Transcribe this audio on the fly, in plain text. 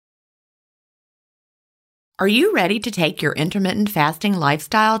Are you ready to take your intermittent fasting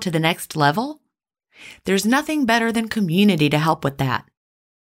lifestyle to the next level? There's nothing better than community to help with that.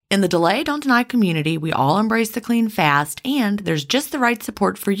 In the Delay Don't Deny community, we all embrace the clean fast, and there's just the right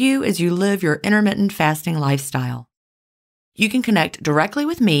support for you as you live your intermittent fasting lifestyle. You can connect directly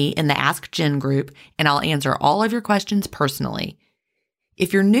with me in the Ask Jen group, and I'll answer all of your questions personally.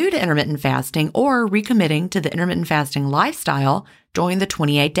 If you're new to intermittent fasting or recommitting to the intermittent fasting lifestyle, join the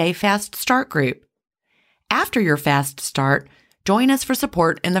 28-day Fast Start group. After your fast start, join us for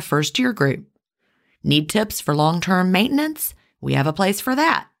support in the First Year group. Need tips for long-term maintenance? We have a place for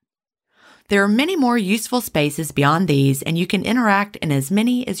that. There are many more useful spaces beyond these, and you can interact in as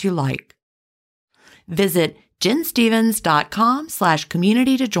many as you like. Visit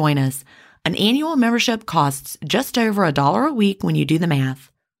jenstevens.com/community to join us. An annual membership costs just over $1 a week when you do the math.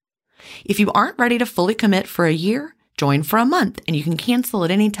 If you aren't ready to fully commit for a year, join for a month and you can cancel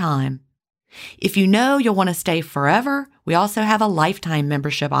at any time. If you know you'll want to stay forever, we also have a lifetime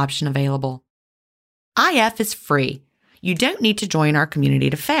membership option available. IF is free. You don't need to join our community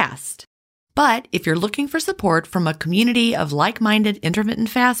to fast. But if you're looking for support from a community of like-minded intermittent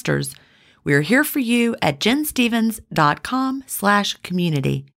fasters, we're here for you at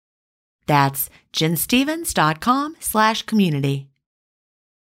jenstevens.com/community. That's jenstevens.com/community.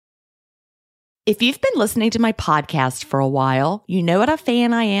 If you've been listening to my podcast for a while, you know what a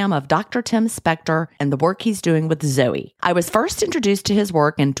fan I am of Dr. Tim Spector and the work he's doing with Zoe. I was first introduced to his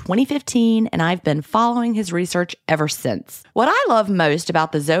work in 2015, and I've been following his research ever since. What I love most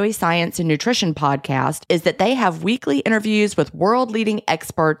about the Zoe Science and Nutrition podcast is that they have weekly interviews with world-leading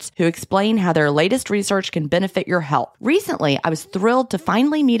experts who explain how their latest research can benefit your health. Recently, I was thrilled to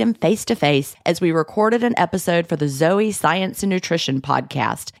finally meet him face-to-face as we recorded an episode for the Zoe Science and Nutrition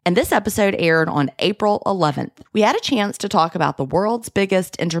podcast, and this episode aired on April 11th. We had a chance to talk about the world's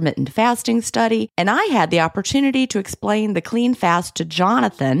biggest intermittent fasting study, and I had the opportunity to explain the clean fast to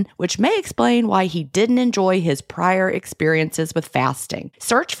Jonathan, which may explain why he didn't enjoy his prior experiences with fasting.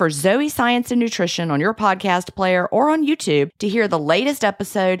 Search for Zoe Science and Nutrition on your podcast player or on YouTube to hear the latest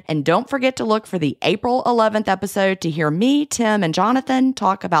episode, and don't forget to look for the April 11th episode to hear me, Tim, and Jonathan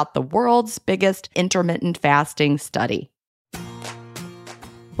talk about the world's biggest intermittent fasting study.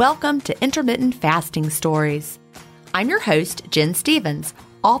 Welcome to Intermittent Fasting Stories. I'm your host, Jen Stevens,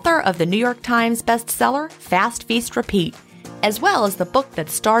 author of the New York Times bestseller, Fast, Feast, Repeat, as well as the book that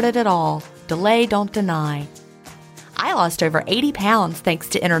started it all, Delay Don't Deny. I lost over 80 pounds thanks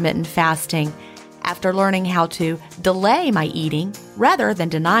to intermittent fasting after learning how to delay my eating rather than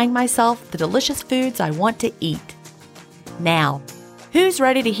denying myself the delicious foods I want to eat. Now, who's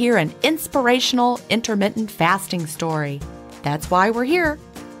ready to hear an inspirational intermittent fasting story? That's why we're here.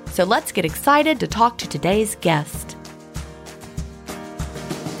 So let's get excited to talk to today's guest.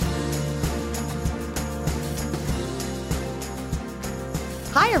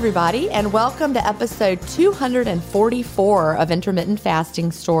 Hi, everybody, and welcome to episode 244 of Intermittent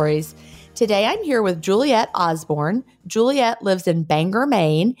Fasting Stories. Today, I'm here with Juliette Osborne. Juliette lives in Bangor,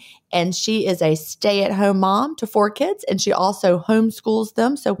 Maine, and she is a stay-at-home mom to 4 kids, and she also homeschools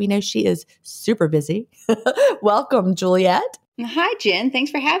them, so we know she is super busy. Welcome, Juliette. Hi, Jen. Thanks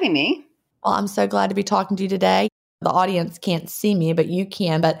for having me. Well, I'm so glad to be talking to you today. The audience can't see me, but you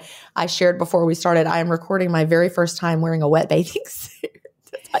can. But I shared before we started, I am recording my very first time wearing a wet bathing suit.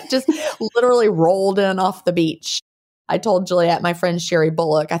 I just literally rolled in off the beach. I told Juliette, my friend Sherry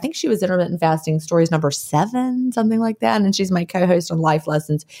Bullock, I think she was Intermittent Fasting Stories number 7, something like that. And she's my co-host on Life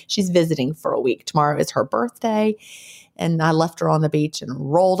Lessons. She's visiting for a week. Tomorrow is her birthday. And I left her on the beach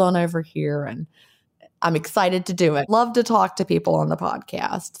and rolled on over here, and I'm excited to do it. Love to talk to people on the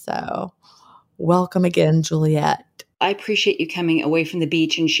podcast. So welcome again, Juliette. I appreciate you coming away from the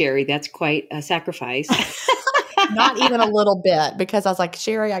beach and Sherry. That's quite a sacrifice. Not even a little bit, because I was like,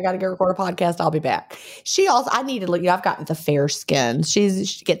 Sherry, I got to go record a podcast. I'll be back. I needed, I've gotten the fair skin. She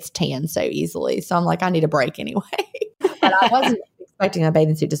gets tan so easily. So I'm like, I need a break anyway. But I wasn't expecting my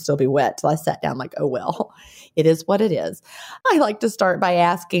bathing suit to still be wet. So I sat down like, oh, well, it is what it is. I like to start by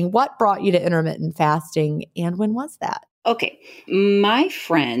asking, what brought you to intermittent fasting and when was that? Okay. My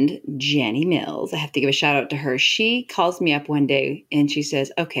friend, Jenny Mills, I have to give a shout out to her. She calls me up one day and she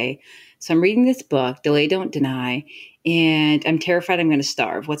says, okay, so I'm reading this book, Delay Don't Deny, and I'm terrified I'm going to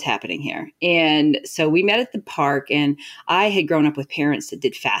starve. What's happening here? And so we met at the park, and I had grown up with parents that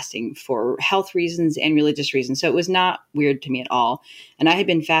did fasting for health reasons and religious reasons. So it was not weird to me at all. And I had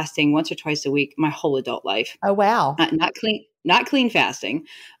been fasting once or twice a week my whole adult life. Oh, wow. Not clean fasting,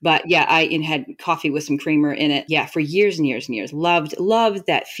 but yeah, I had coffee with some creamer in it. Yeah, for years and years and years. Loved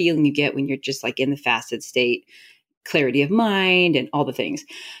that feeling you get when you're just like in the fasted state. clarity of mind and all the things.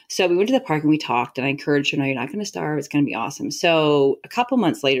 So we went to the park and we talked, and I encouraged her, no, you're not going to starve. It's going to be awesome. So a couple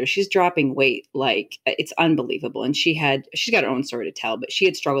months later, she's dropping weight. Like, it's unbelievable. And she's got her own story to tell, but she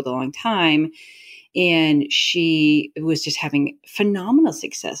had struggled a long time, and she was just having phenomenal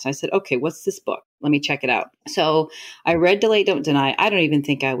success. I said, okay, what's this book? Let me check it out. So I read Delay, Don't Deny. I don't even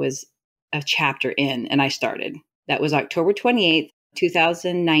think I was a chapter in, and I started. That was October 28th,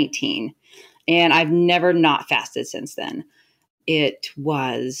 2019. And I've never not fasted since then. It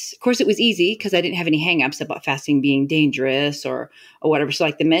was, of course, it was easy because I didn't have any hangups about fasting being dangerous or whatever. So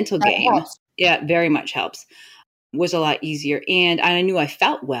like the mental That game, helps. yeah, very much helps, was a lot easier. And I knew I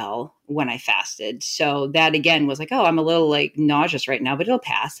felt well when I fasted. So that again was like, oh, I'm a little like nauseous right now, but it'll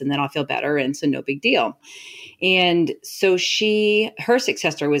pass and then I'll feel better. And so no big deal. And so her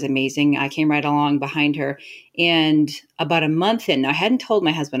success story was amazing. I came right along behind her. And about a month in, I hadn't told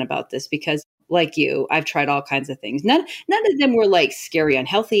my husband about this because, like you, I've tried all kinds of things. None of them were like scary,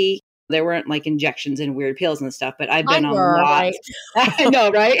 unhealthy. There weren't like injections and weird pills and stuff, but I've been on lots. Right? I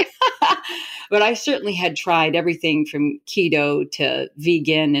know, right? But I certainly had tried everything from keto to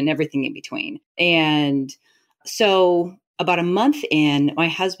vegan and everything in between. And so about a month in, my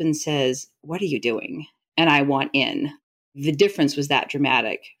husband says, what are you doing? And I want in. The difference was that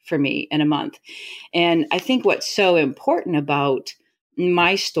dramatic for me in a month. And I think what's so important about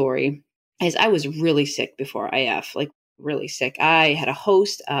my story is I was really sick before IF, like really sick. I had a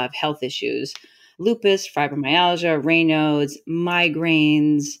host of health issues, lupus, fibromyalgia, Raynaud's,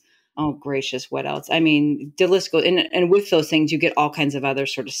 migraines. Oh, gracious, what else? I mean, the list goes. And with those things, you get all kinds of other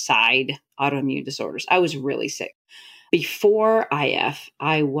sort of side autoimmune disorders. I was really sick. Before IF,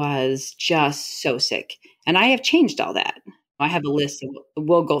 I was just so sick. And I have changed all that. I have a list, and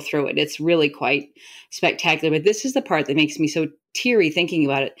we'll go through it. It's really quite spectacular. But this is the part that makes me so teary thinking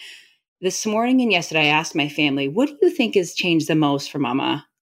about it. This morning and yesterday, I asked my family, what do you think has changed the most for Mama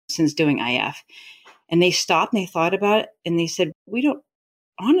since doing IF? And they stopped and they thought about it. And they said, we don't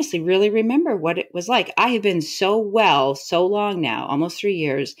honestly really remember what it was like. I have been so well, so long now, almost 3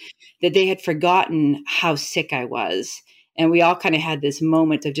 years, that they had forgotten how sick I was. And we all kind of had this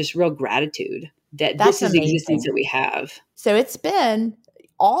moment of just real gratitude that this is the existence that we have. So it's been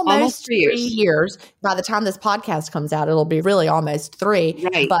almost 3 years. By the time this podcast comes out, it'll be really almost 3.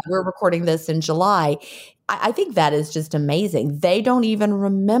 Right. But we're recording this in July. I think that is just amazing. They don't even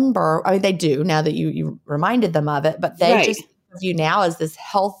remember. I mean, they do now that you reminded them of it, but they just of you now as this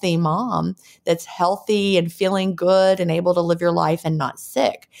healthy mom that's healthy and feeling good and able to live your life and not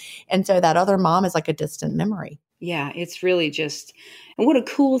sick. And so that other mom is like a distant memory. Yeah, it's really just, and what a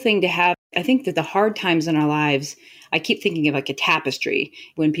cool thing to have. I think that the hard times in our lives, I keep thinking of like a tapestry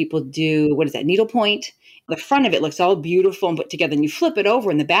when people do, what is that, needlepoint? The front of it looks all beautiful and put together, and you flip it over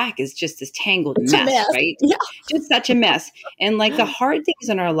and the back is just this tangled mess, right? Yeah. Just such a mess. And like the hard things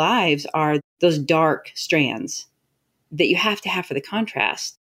in our lives are those dark strands that you have to have for the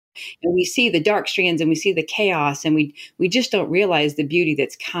contrast. And we see the dark strands and we see the chaos, and we just don't realize the beauty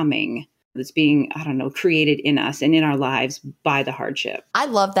that's coming, that's being, I don't know, created in us and in our lives by the hardship. I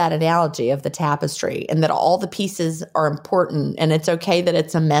love that analogy of the tapestry, and that all the pieces are important, and it's okay that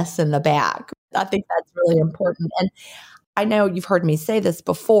it's a mess in the back. I think that's really important. And I know you've heard me say this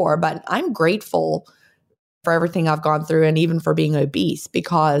before, but I'm grateful for everything I've gone through, and even for being obese,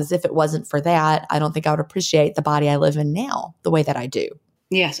 because if it wasn't for that, I don't think I would appreciate the body I live in now the way that I do.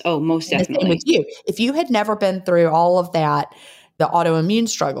 Yes. Oh, most definitely. The same with you. If you had never been through all of that, the autoimmune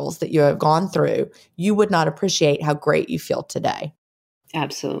struggles that you have gone through, you would not appreciate how great you feel today.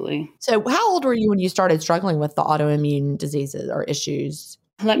 Absolutely. So how old were you when you started struggling with the autoimmune diseases or issues?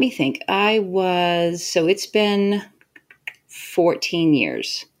 Let me think. So it's been 14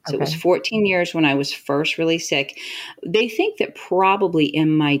 years. So It was 14 years when I was first really sick. They think that probably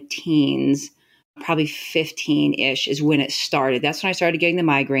in my teens, probably 15-ish is when it started. That's when I started getting the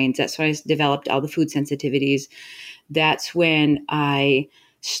migraines. That's when I developed all the food sensitivities. That's when I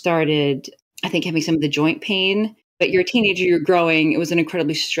started, I think, having some of the joint pain. But you're a teenager, you're growing. It was an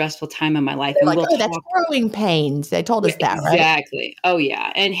incredibly stressful time in my life. They're like, that's growing pains. They told us that, right? Exactly. Oh,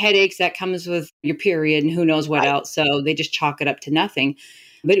 yeah. And headaches, that comes with your period and who knows what else. So they just chalk it up to nothing.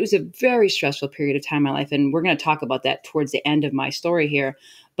 But it was a very stressful period of time in my life. And we're going to talk about that towards the end of my story here.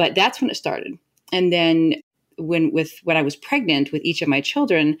 But that's when it started. And then when I was pregnant with each of my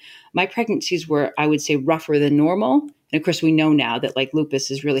children, my pregnancies were, I would say, rougher than normal. And of course, we know now that like lupus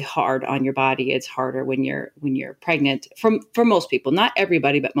is really hard on your body. It's harder when you're pregnant for most people, not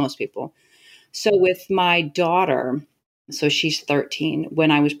everybody, but most people. So with my daughter, so she's 13. When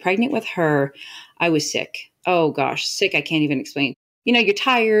I was pregnant with her, I was sick. Oh gosh, sick. I can't even explain. you're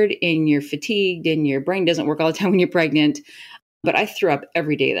tired and you're fatigued and your brain doesn't work all the time when you're pregnant. But I threw up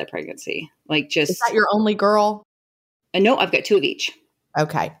every day of that pregnancy. Is that your only girl? No, I've got 2 of each.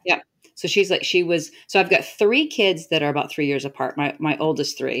 Okay. Yeah. So so I've got 3 kids that are about 3 years apart, my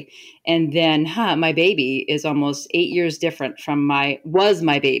oldest 3. And then, my baby is almost 8 years different from my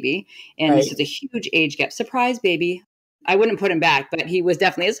baby. And This is a huge age gap. Surprise, baby. I wouldn't put him back, but he was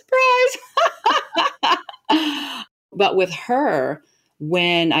definitely a surprise. But with her,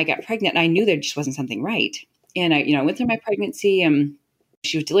 when I got pregnant, I knew there just wasn't something right. And I went through my pregnancy and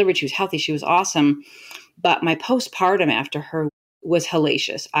she was delivered. She was healthy. She was awesome. But my postpartum after her was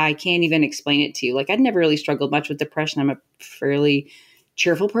hellacious. I can't even explain it to you. Like, I'd never really struggled much with depression. I'm a fairly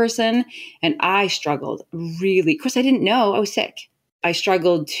cheerful person, and I struggled really. Of course, I didn't know I was sick. I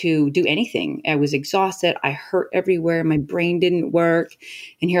struggled to do anything. I was exhausted. I hurt everywhere. My brain didn't work.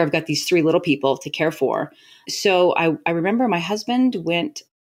 And here I've got these 3 little people to care for. So I remember my husband went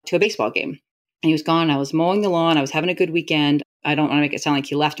to a baseball game and he was gone. I was mowing the lawn. I was having a good weekend. I don't want to make it sound like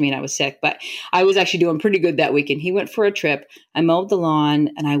he left me and I was sick, but I was actually doing pretty good that weekend. He went for a trip. I mowed the lawn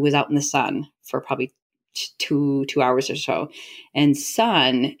and I was out in the sun for probably two hours or so. And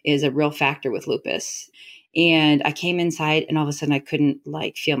sun is a real factor with lupus. And I came inside and all of a sudden I couldn't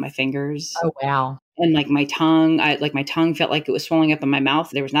feel my fingers. Oh, wow. And my tongue, my tongue felt like it was swelling up in my mouth.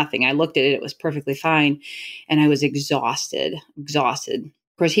 There was nothing. I looked at it. It was perfectly fine. And I was exhausted.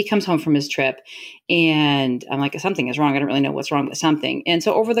 Of course, he comes home from his trip and I'm like, something is wrong. I don't really know what's wrong, but something. And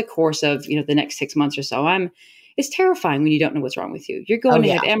so over the course of, the next 6 months or so, it's terrifying when you don't know what's wrong with you. You're going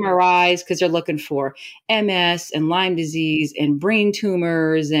to have MRIs because they're looking for MS and Lyme disease and brain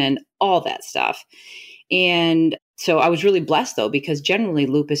tumors and all that stuff. And so I was really blessed though, because generally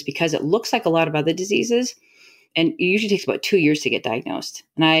lupus, because it looks like a lot of other diseases, and it usually takes about 2 years to get diagnosed.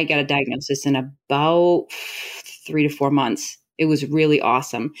 And I got a diagnosis in about 3 to 4 months. It was really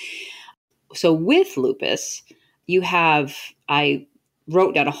awesome. So with lupus, I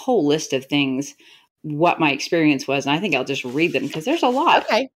wrote down a whole list of things, what my experience was. And I think I'll just read them because there's a lot.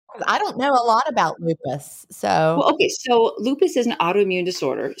 Okay. I don't know a lot about lupus. So lupus is an autoimmune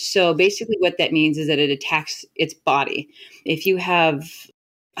disorder. So basically what that means is that it attacks its body. If you have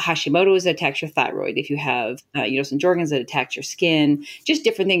Hashimoto's, that attacks your thyroid. If you have Sjorgen's, that attacks your skin, just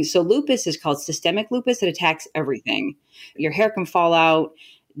different things. So lupus is called systemic lupus. It attacks everything. Your hair can fall out,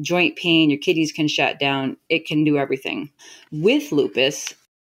 joint pain, your kidneys can shut down. It can do everything. With lupus,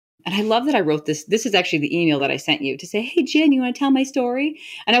 and I love that I wrote this. This is actually the email that I sent you to say, hey, Jen, you want to tell my story?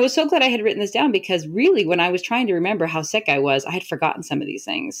 And I was so glad I had written this down because really when I was trying to remember how sick I was, I had forgotten some of these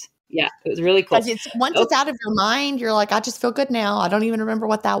things. Yeah, it was really cool. Once it's out of your mind, you're like, I just feel good now. I don't even remember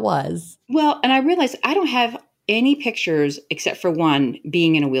what that was. Well, and I realized I don't have any pictures except for one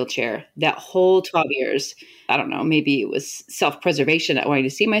being in a wheelchair that whole 12 years. I don't know, maybe it was self-preservation. I wanted to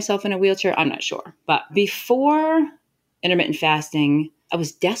see myself in a wheelchair. I'm not sure. But before intermittent fasting, I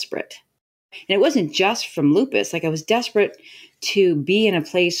was desperate. And it wasn't just from lupus. I was desperate to be in a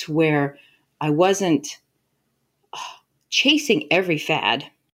place where I wasn't chasing every fad,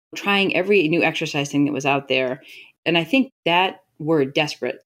 trying every new exercise thing that was out there. And I think that word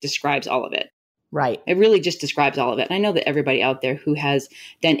desperate describes all of it. Right. It really just describes all of it. And I know that everybody out there who has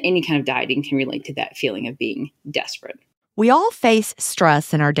done any kind of dieting can relate to that feeling of being desperate. We all face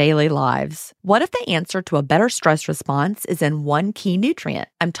stress in our daily lives. What if the answer to a better stress response is in one key nutrient?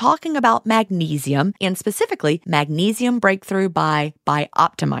 I'm talking about magnesium, and specifically Magnesium Breakthrough by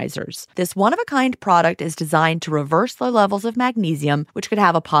Bioptimizers. This one-of-a-kind product is designed to reverse low levels of magnesium, which could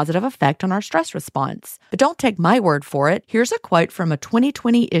have a positive effect on our stress response. But don't take my word for it. Here's a quote from a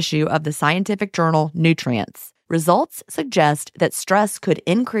 2020 issue of the scientific journal Nutrients. Results suggest that stress could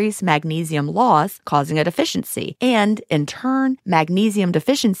increase magnesium loss, causing a deficiency. And, in turn, magnesium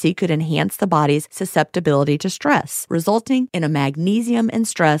deficiency could enhance the body's susceptibility to stress, resulting in a magnesium and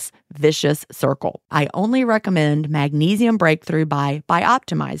stress vicious circle. I only recommend Magnesium Breakthrough by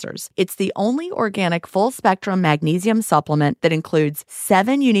Bioptimizers. It's the only organic full-spectrum magnesium supplement that includes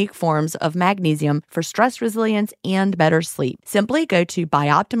 7 unique forms of magnesium for stress resilience and better sleep. Simply go to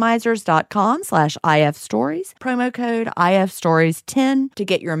bioptimizers.com/ifstories, promo code IFStories10 to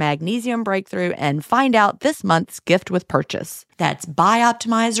get your Magnesium Breakthrough and find out this month's gift with purchase. That's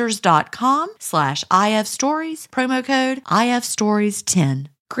bioptimizers.com/IFstories, promo code IFStories10.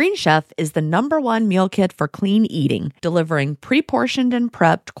 Green Chef is the #1 meal kit for clean eating, delivering pre-portioned and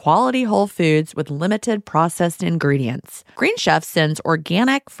prepped quality whole foods with limited processed ingredients. Green Chef sends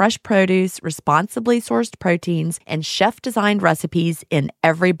organic, fresh produce, responsibly sourced proteins, and chef-designed recipes in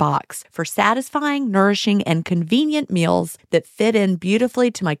every box for satisfying, nourishing, and convenient meals that fit in beautifully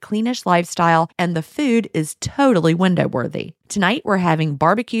to my cleanish lifestyle, and the food is totally window-worthy. Tonight, we're having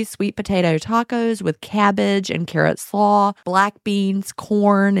barbecue sweet potato tacos with cabbage and carrot slaw, black beans,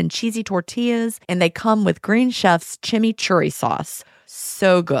 corn, and cheesy tortillas, and they come with Green Chef's chimichurri sauce.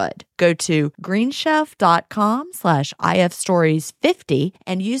 So good. Go to greenchef.com/ifstories50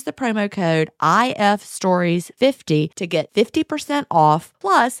 and use the promo code ifstories50 to get 50% off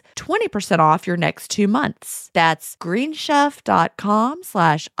plus 20% off your next 2 months. That's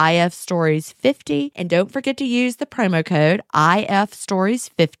greenchef.com/ifstories50. And don't forget to use the promo code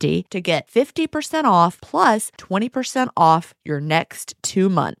ifstories50 to get 50% off plus 20% off your next 2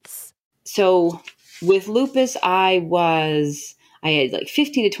 months. So with lupus, I had like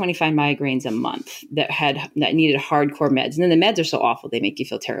 15 to 25 migraines a month that needed hardcore meds. And then the meds are so awful, they make you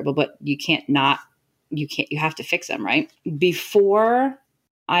feel terrible, but you have to fix them, right? Before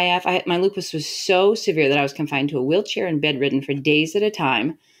my lupus was so severe that I was confined to a wheelchair and bedridden for days at a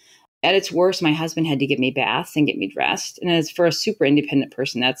time. At its worst, my husband had to give me baths and get me dressed. And as for a super independent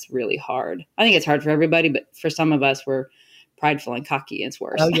person, that's really hard. I think it's hard for everybody, but for some of us, we're prideful and cocky, and it's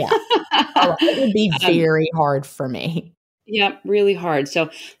worse. Oh, yeah. It would be very hard for me. Yeah, really hard. So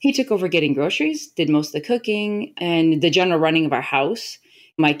he took over getting groceries, did most of the cooking and the general running of our house.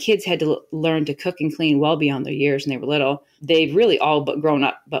 My kids had to learn to cook and clean well beyond their years when they were little. They've really all but grown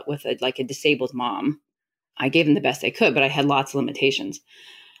up, but with a disabled mom. I gave them the best I could, but I had lots of limitations.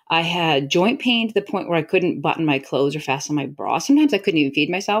 I had joint pain to the point where I couldn't button my clothes or fasten my bra. Sometimes I couldn't even feed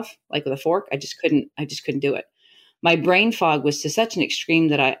myself, like with a fork. I just couldn't do it. My brain fog was to such an extreme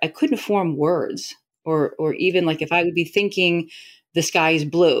that I couldn't form words. Or even like if I would be thinking the sky is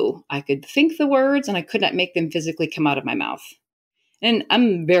blue, I could think the words and I could not make them physically come out of my mouth. And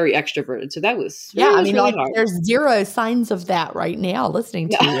I'm very extroverted, so that was really hard. There's zero signs of that right now listening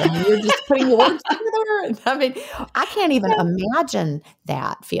to you. I mean, you're just putting your words together. I mean, I can't even imagine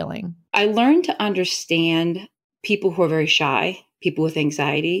that feeling. I learned to understand people who are very shy, people with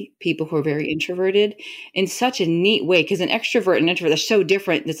anxiety, people who are very introverted in such a neat way. Because an extrovert and introvert, they're so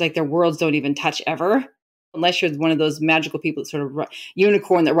different. It's like their worlds don't even touch ever, unless you're one of those magical people that sort of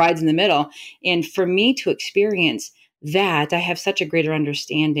unicorn that rides in the middle. And for me to experience that, I have such a greater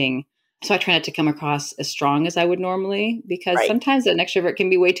understanding. So I try not to come across as strong as I would normally, because sometimes an extrovert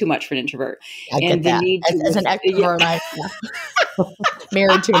can be way too much for an introvert. I get that. As an extrovert,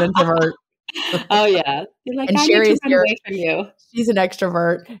 married to an introvert. Oh yeah. You're like, and I Sherry's need to run away from you. She's an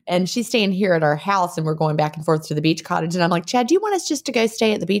extrovert and she's staying here at our house and we're going back and forth to the beach cottage. And I'm like, Chad, do you want us just to go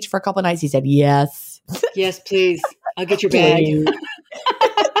stay at the beach for a couple of nights? He said, yes. Yes, please. I'll get your bag.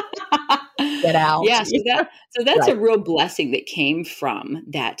 Get out. Yeah. So that's a real blessing that came from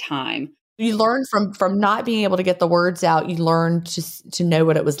that time. You learn from not being able to get the words out. You learn to know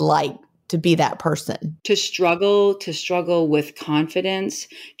what it was like to be that person. To struggle with confidence,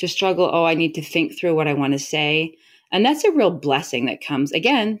 to struggle, I need to think through what I want to say. And that's a real blessing that comes.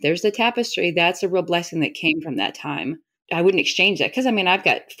 Again, there's the tapestry. That's a real blessing that came from that time. I wouldn't exchange that because, I've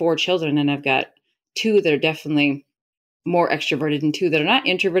got 4 children and I've got 2 that are definitely more extroverted and 2 that are not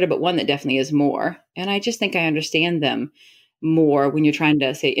introverted, but 1 that definitely is more. And I just think I understand them more when you're trying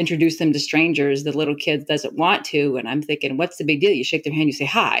to say, introduce them to strangers. The little kid doesn't want to. And I'm thinking, what's the big deal? You shake their hand, you say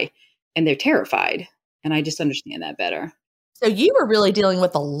hi. And they're terrified. And I just understand that better. So you were really dealing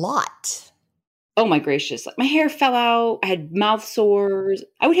with a lot. Oh my gracious. Like my hair fell out. I had mouth sores.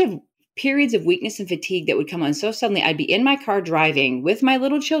 I would have periods of weakness and fatigue that would come on so suddenly. I'd be in my car driving with my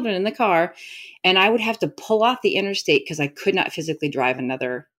little children in the car, and I would have to pull off the interstate because I could not physically drive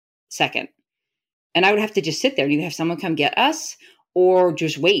another second. And I would have to just sit there and either have someone come get us or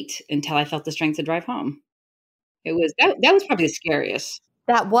just wait until I felt the strength to drive home. It was that was probably the scariest.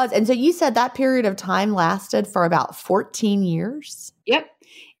 That was. And so you said that period of time lasted for about 14 years? Yep.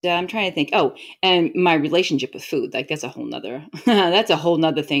 I'm trying to think. Oh, and my relationship with food, like that's a whole nother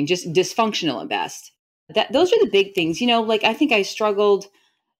thing, just dysfunctional at best. Those are the big things, like I think I struggled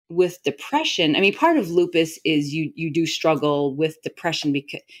with depression. Part of lupus is you do struggle with depression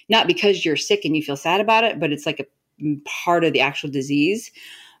not because you're sick and you feel sad about it, but it's like a part of the actual disease.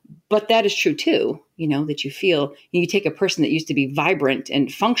 But that is true too, that you feel, you take a person that used to be vibrant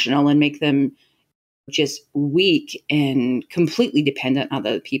and functional and make them just weak and completely dependent on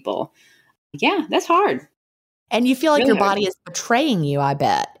other people. Yeah, that's hard. And you feel like your body is betraying you, I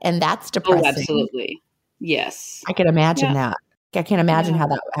bet. And that's depressing. Oh, absolutely. Yes. I can imagine that. I can't imagine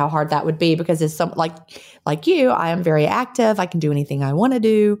how hard that would be because it's like you, I am very active. I can do anything I want to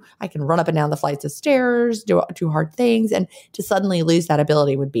do. I can run up and down the flights of stairs, do hard things. And to suddenly lose that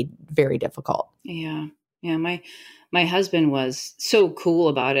ability would be very difficult. Yeah. Yeah. My husband was so cool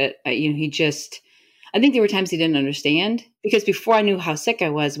about it. I think there were times he didn't understand, because before I knew how sick I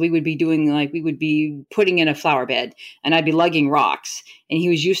was, we would be putting in a flower bed and I'd be lugging rocks. And he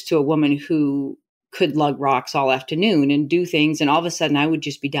was used to a woman who could lug rocks all afternoon and do things. And all of a sudden I would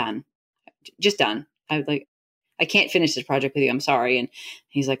just be done, just done. I would like, I can't finish this project with you. I'm sorry. And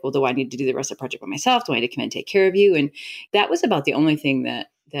he's like, well, do I need to do the rest of the project by myself? Do I need to come in and take care of you? And that was about the only thing that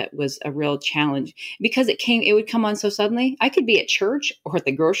was a real challenge, because it would come on so suddenly. I could be at church or at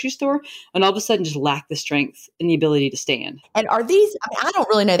the grocery store and all of a sudden just lack the strength and the ability to stand. And are these, I don't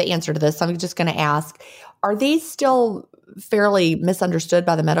really know the answer to this, so I'm just going to ask, are these still fairly misunderstood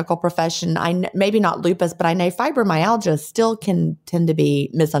by the medical profession? Maybe not lupus, but I know fibromyalgia still can tend to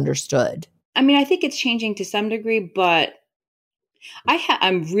be misunderstood. I mean, I think it's changing to some degree, but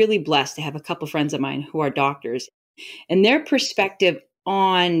I'm really blessed to have a couple friends of mine who are doctors, and their perspective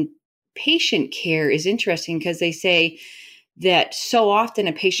on patient care is interesting, because they say that so often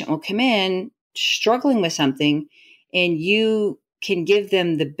a patient will come in struggling with something and you can give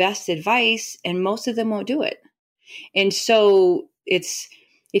them the best advice and most of them won't do it. And so if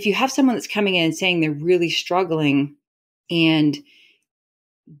you have someone that's coming in and saying they're really struggling and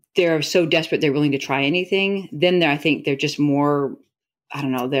they're so desperate they're willing to try anything, then I think they're just more, I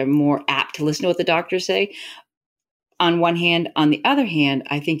don't know, they're more apt to listen to what the doctors say. On one hand. On the other hand,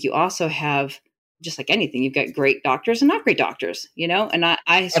 I think you also have, just like anything, you've got great doctors and not great doctors, and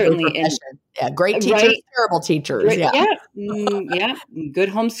I certainly, great teachers, right? Terrible teachers. Great, yeah. Good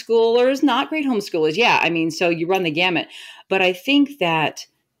homeschoolers, not great homeschoolers. Yeah. I mean, so you run the gamut, but I think that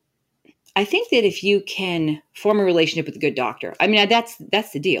if you can form a relationship with a good doctor, I mean, that's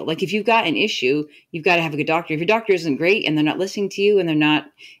the deal. Like if you've got an issue, you've got to have a good doctor. If your doctor isn't great and they're not listening to you and they're not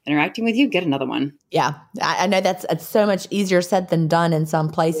interacting with you, get another one. Yeah. I know it's so much easier said than done in some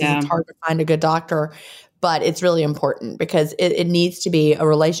places. Yeah. It's hard to find a good doctor, but it's really important because it needs to be a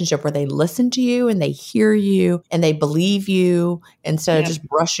relationship where they listen to you and they hear you and they believe you instead of just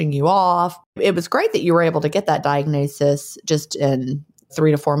brushing you off. It was great that you were able to get that diagnosis just in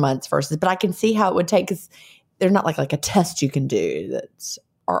 3 to 4 months versus, but I can see how it would take, because there's not like a test you can do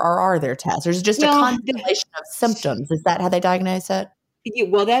or are there tests? There's just a constellation of symptoms. Is that how they diagnose it?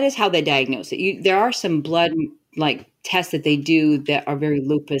 Well, that is how they diagnose it. There are some blood tests that they do that are very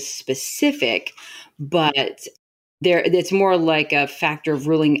lupus specific, but it's more like a factor of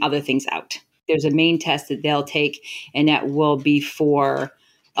ruling other things out. There's a main test that they'll take, and that will be for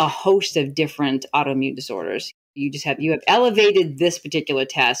a host of different autoimmune disorders. You have elevated this particular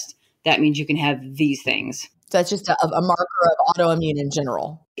test. That means you can have these things. So that's just a marker of autoimmune in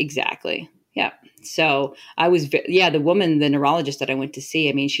general. Exactly. Yeah. So the woman, the neurologist that I went to see,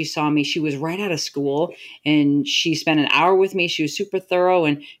 I mean, she saw me, she was right out of school and she spent an hour with me. She was super thorough.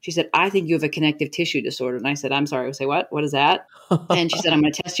 And she said, I think you have a connective tissue disorder. And I said, I'm sorry. I say, what? What is that? And she said, I'm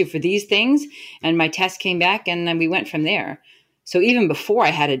going to test you for these things. And my test came back and then we went from there. So even before I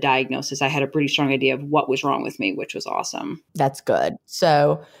had a diagnosis, I had a pretty strong idea of what was wrong with me, which was awesome. That's good.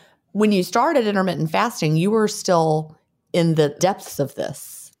 So when you started intermittent fasting, you were still in the depths of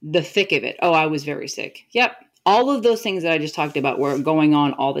this. The thick of it. Oh, I was very sick. Yep. All of those things that I just talked about were going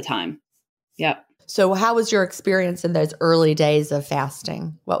on all the time. Yep. So how was your experience in those early days of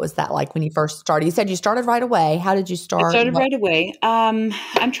fasting? What was that like when you first started? You said you started right away. How did you start? I started right away. I'm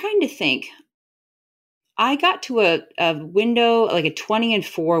trying to think. I got to a window, like a 20 and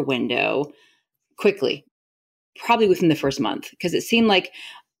 4 window quickly, probably within the first month, because it seemed like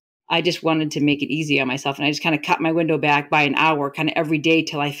I just wanted to make it easy on myself. And I just kind of cut my window back by an hour kind of every day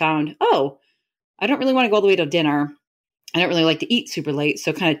till I found, I don't really want to go all the way till dinner. I don't really like to eat super late.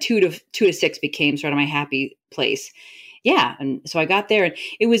 So kind of 2 to 6 became sort of my happy place. Yeah. And so I got there and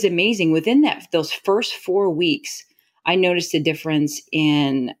it was amazing. Within those first 4 weeks, I noticed a difference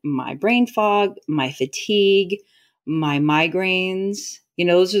in my brain fog, my fatigue, my migraines.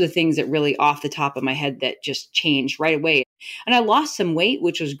 Those are the things that really off the top of my head that just changed right away. And I lost some weight,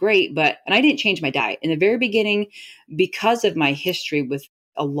 which was great, and I didn't change my diet. In the very beginning, because of my history with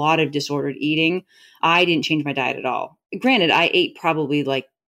a lot of disordered eating, I didn't change my diet at all. Granted, I ate probably like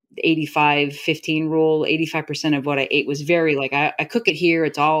 85-15 rule. 85% of what I ate was very I cook it here.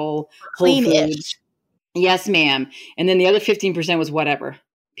 It's all whole foods. Yes, ma'am. And then the other 15% was whatever,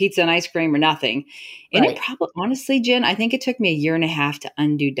 pizza and ice cream or nothing. And It probably, honestly, Jen, I think it took me a year and a half to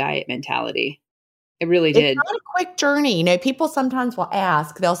undo diet mentality. It really did. It's not a quick journey. People sometimes will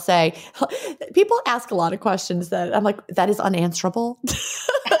ask, they'll say, people ask a lot of questions that I'm like, that is unanswerable.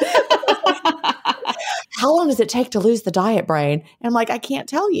 How long does it take to lose the diet brain? And I'm like, I can't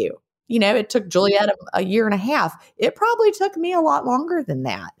tell you. It took Juliet a year and a half. It probably took me a lot longer than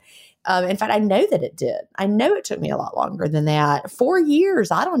that. In fact, I know that it did. I know it took me a lot longer than that. 4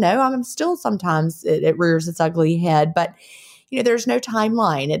 years. I don't know. I'm still sometimes it rears its ugly head, but there's no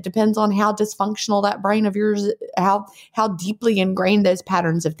timeline. It depends on how dysfunctional that brain of yours, how deeply ingrained those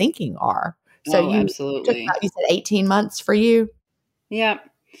patterns of thinking are. So Oh, you took absolutely. about, you said 18 months for you? Yeah.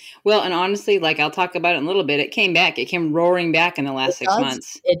 Well, and honestly, like I'll talk about it in a little bit. It came back. It came roaring back in the last It 6 does.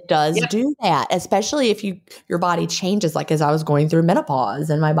 months. It does Yep. do that, especially if your body changes. Like as I was going through menopause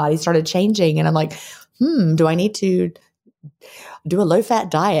and my body started changing, and I'm like, do I need to do a low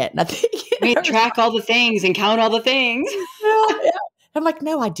fat diet? And I think We track all the things and count all the things. yeah. I'm like,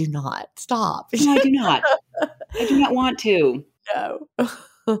 no, I do not. Stop. No, I do not. I do not want to. No.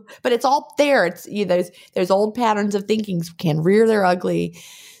 But it's all there. It's those old patterns of thinking can rear their ugly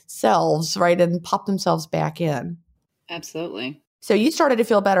selves, right, and pop themselves back in. Absolutely. So you started to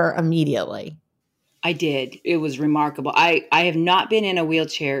feel better immediately. I did. It was remarkable. I have not been in a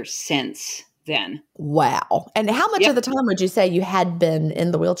wheelchair since then. Wow. And how much of the time would you say you had been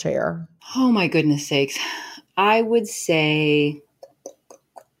in the wheelchair? Oh my goodness sakes. I would say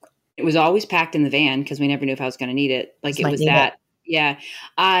it was always packed in the van because we never knew if I was going to need it. Like Just it might was need that. Yeah.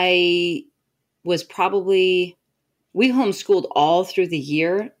 I was probably, we homeschooled all through the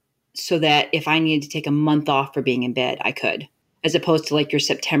year so that if I needed to take a month off for being in bed, I could, as opposed to like your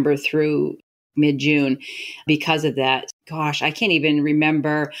September through mid-June. Because of that, gosh, I can't even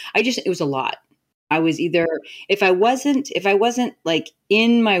remember. It was a lot. I was either, if I wasn't like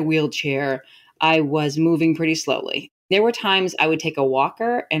in my wheelchair, I was moving pretty slowly. There were times I would take a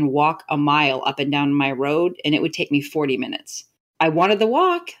walker and walk a mile up and down my road, and it would take me 40 minutes. I wanted the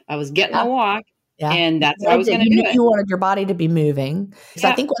walk. I was getting the walk. Yeah. And that's how I was going to You do knew it. you wanted your body to be moving. Because I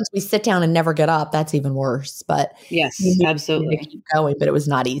Yeah. think once we sit down and never get up, that's even worse. But Yes, you needed absolutely. to keep going, but it was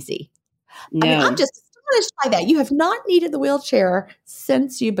not easy. No. I mean, I'm just astonished by that. You have not needed the wheelchair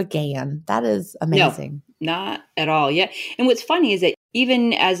since you began. That is amazing. No, not at all. Yeah. And what's funny is that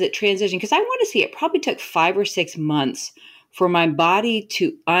even as it transitioned, because I want to see, it probably took 5 or 6 months for my body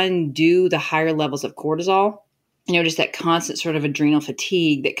to undo the higher levels of cortisol. Just that constant sort of adrenal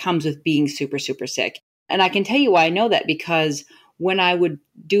fatigue that comes with being super, super sick. And I can tell you why I know that, because when I would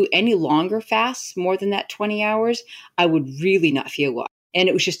do any longer fasts, more than that 20 hours, I would really not feel well. And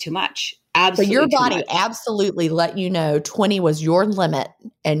it was just too much. Absolutely. So your too body much. absolutely let you know 20 was your limit.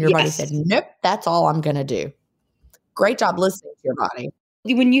 And your body Yes. said, nope, that's all I'm going to do. Great job listening to your body.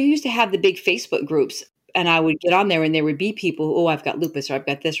 When you used to have the big Facebook groups, and I would get on there and there would be people, oh, I've got lupus, or I've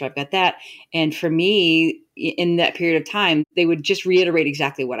got this, or I've got that. And for me, in that period of time, they would just reiterate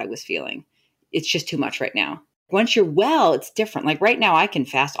exactly what I was feeling. It's just too much right now. Once you're well, it's different. Like right now, I can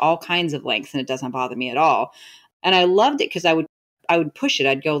fast all kinds of lengths and it doesn't bother me at all. And I loved it because I would push it.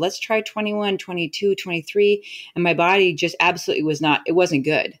 I'd go, let's try 21, 22, 23. And my body just absolutely it wasn't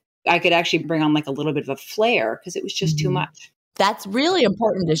good. I could actually bring on like a little bit of a flare because it was just too much. That's really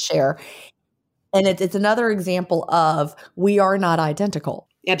important to share. And it's another example of we are not identical.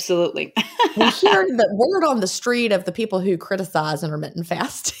 Absolutely. We hear the word on the street of the people who criticize intermittent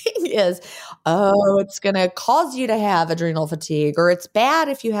fasting is, oh, it's going to cause you to have adrenal fatigue, or it's bad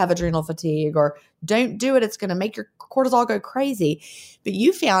if you have adrenal fatigue, or don't do it. It's going to make your cortisol go crazy. But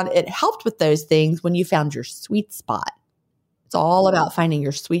you found it helped with those things when you found your sweet spot. It's all about finding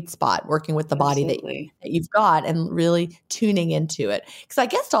your sweet spot, working with the body that you've got and really tuning into it. Because I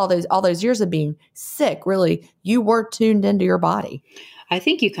guess all those years of being sick, really, you were tuned into your body. I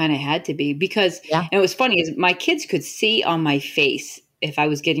think you kind of had to be because, and it was funny is my kids could see on my face if I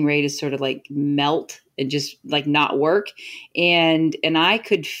was getting ready to sort of like melt and just like not work. And I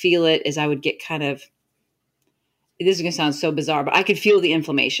could feel it as I would get kind of, this is going to sound so bizarre, but I could feel the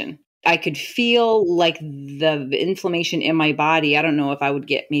inflammation. I could feel like the inflammation in my body. I don't know if I would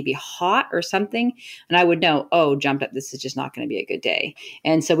get maybe hot or something. And I would know, oh, jumped up. This is just not going to be a good day.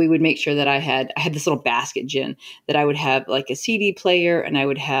 And so we would make sure that I had this little basket, Jen, that I would have like a CD player and I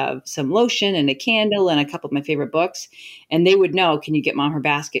would have some lotion and a candle and a couple of my favorite books. And they would know, can you get mom her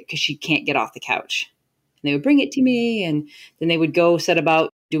basket? Because she can't get off the couch. And they would bring it to me. And then they would go set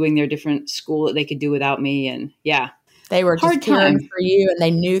about doing their different school that they could do without me. And yeah. They were just caring for you, and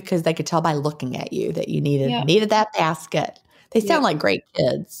they knew because they could tell by looking at you that you needed that basket. They sound like great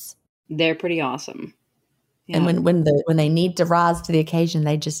kids. They're pretty awesome. Yeah. And when they need to rise to the occasion,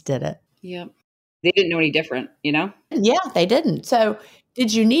 they just did it. Yep. They didn't know any different, Yeah, they didn't. So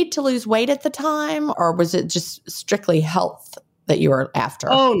did you need to lose weight at the time, or was it just strictly health that you were after?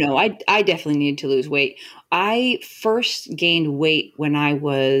 Oh, no, I definitely needed to lose weight. I first gained weight when I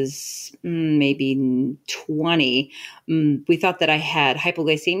was maybe 20. We thought that I had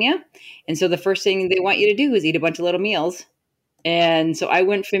hypoglycemia. And so the first thing they want you to do is eat a bunch of little meals. And so I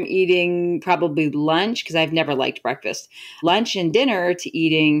went from eating probably lunch, because I've never liked breakfast, lunch and dinner, to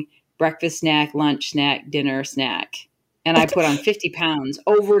eating breakfast, snack, lunch, snack, dinner, snack. And I put on 50 pounds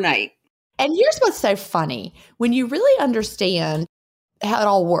overnight. And here's what's so funny. When you really understand how it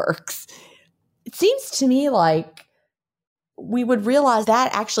all works, it seems to me like we would realize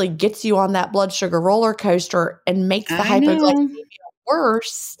that actually gets you on that blood sugar roller coaster and makes the I know. hypoglycemia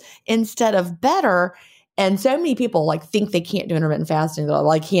worse instead of better. And so many people like think they can't do intermittent fasting. They're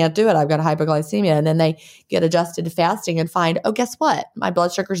like, I can't do it. I've got hypoglycemia. And then they get adjusted to fasting and find, oh, guess what? My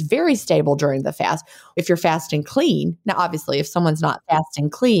blood sugar is very stable during the fast. If you're fasting clean. Now, obviously, if someone's not fasting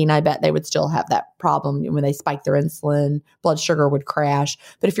clean, I bet they would still have that problem when they spike their insulin, blood sugar would crash.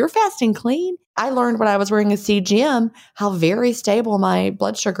 But if you're fasting clean, I learned when I was wearing a CGM how very stable my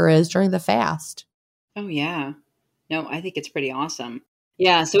blood sugar is during the fast. Oh, yeah. No, I think it's pretty awesome.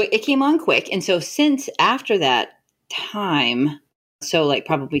 Yeah, so it came on quick. And so since after that time, so like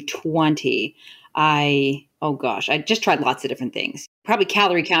probably 20, I just tried lots of different things. Probably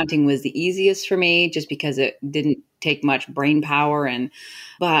calorie counting was the easiest for me just because it didn't take much brain power.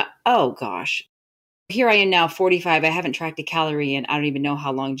 But oh gosh, here I am now, 45. I haven't tracked a calorie in I don't even know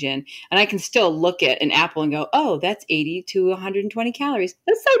how long, Jen. And I can still look at an apple and go, oh, that's 80 to 120 calories.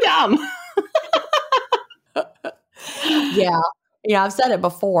 That's so dumb. Yeah. Yeah, I've said it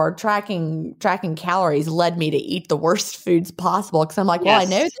before. Tracking calories led me to eat the worst foods possible because I'm like, well, I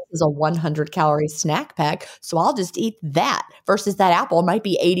know Yes. this is a 100 calorie snack pack, so I'll just eat that versus that apple might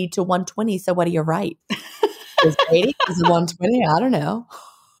be 80 to 120. So what do you write? Is it 80? Is it 120? I don't know.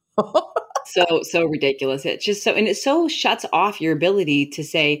 So ridiculous. It's just so, and it so shuts off your ability to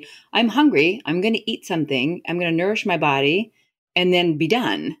say, I'm hungry. I'm going to eat something. I'm going to nourish my body and then be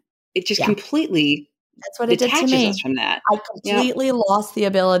done. It just Yeah. completely That's what it did to detaches me. us from that. I completely lost the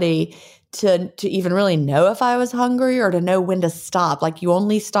ability to even really know if I was hungry or to know when to stop. Like you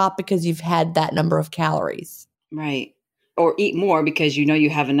only stop because you've had that number of calories. Right. Or eat more because you know you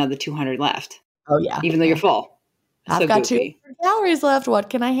have another 200 left, Oh, yeah. even though you're full. I've So got goofy. 200 calories left.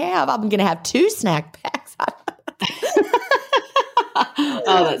 What can I have? I'm going to have 2 snack packs.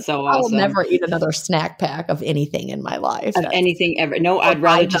 Oh, that's so I will awesome. never eat another snack pack of anything in my life. Of anything ever. No, I'd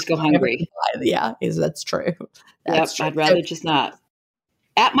rather just go hungry. Yeah, that's true. That's true. I'd rather just not.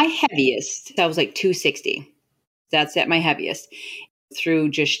 At my heaviest, I was like 260. That's at my heaviest. Through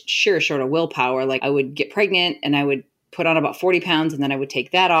just sheer sort of willpower, like I would get pregnant and I would put on about 40 pounds and then I would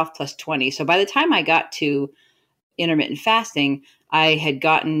take that off plus 20. So by the time I got to intermittent fasting, I had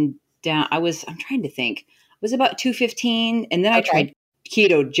gotten down, I'm trying to think, I was about 215. And then I tried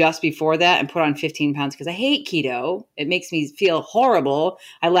keto just before that and put on 15 pounds because I hate keto. It makes me feel horrible.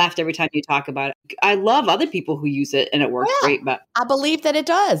 I laughed every time you talk about it. I love other people who use it and it works great, but I believe that it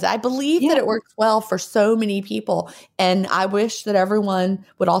does. I believe that it works well for so many people. And I wish that everyone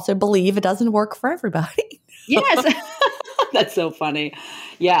would also believe it doesn't work for everybody. Yes. That's so funny.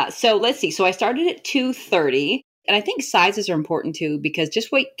 Yeah. So let's see. So I started at 230. And I think sizes are important too, because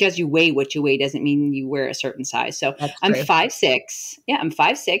because you weigh what you weigh doesn't mean you wear a certain size. So I'm 5'6". Yeah, I'm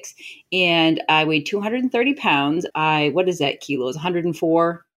 5'6", and I weighed 230 pounds. What is that kilos?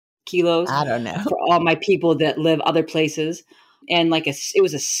 104 kilos. I don't know. For all my people that live other places. And it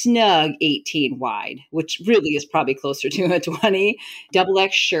was a snug 18 wide, which really is probably closer to a 20, double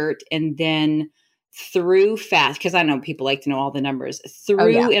X shirt. And then through fast, because I know people like to know all the numbers,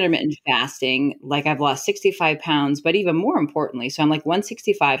 through intermittent fasting, like I've lost 65 pounds, but even more importantly, so I'm like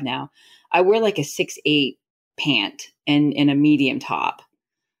 165 now. I wear like a 6'8" pant and a medium top,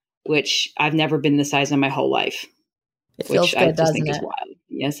 which I've never been the size in my whole life. It feels good, doesn't it? Is wild.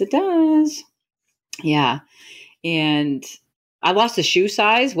 Yes, it does. Yeah. And I lost a shoe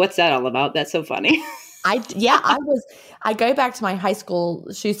size. What's that all about? That's so funny. I go back to my high school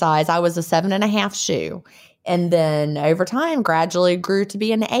shoe size. I was a 7.5 shoe. And then over time gradually grew to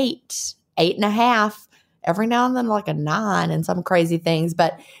be an 8.5, every now and then like a 9 and some crazy things.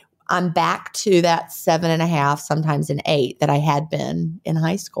 But I'm back to that 7.5, sometimes an 8 that I had been in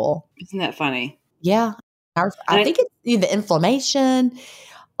high school. Isn't that funny? Yeah. I think it's the inflammation.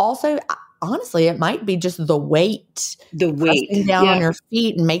 Also, honestly, it might be just the weight. Pressing down on your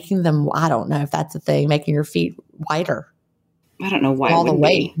feet and making them, I don't know if that's a thing, making your feet wider. I don't know why all the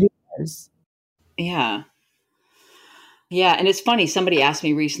weight. Yeah. Yeah. And it's funny. Somebody asked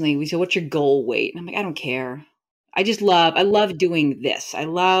me recently, we said, what's your goal weight? And I'm like, I don't care. I love doing this. I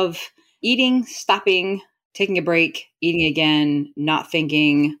love eating, stopping, taking a break, eating again, not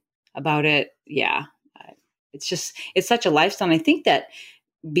thinking about it. Yeah. It's such a lifestyle. And I think that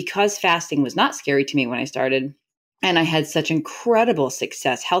because fasting was not scary to me when I started, and I had such incredible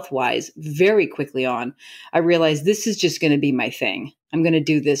success health-wise very quickly on, I realized this is just going to be my thing. I'm going to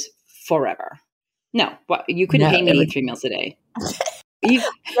do this forever. No, you couldn't No, pay me to eat 3 meals a day. Even,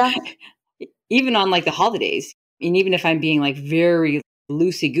 yeah. even on like the holidays, and even if I'm being like very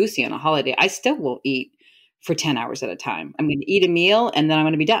loosey-goosey on a holiday, I still will eat for 10 hours at a time. I'm going to eat a meal and then I'm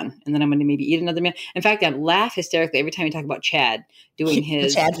going to be done. And then I'm going to maybe eat another meal. In fact, I laugh hysterically every time we talk about Chad doing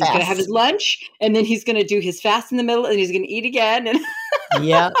he's Chad going to have fast. his lunch and then he's going to do his fast in the middle and he's going to eat again. And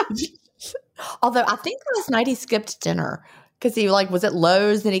Yeah. Although I think last night he skipped dinner because he like was at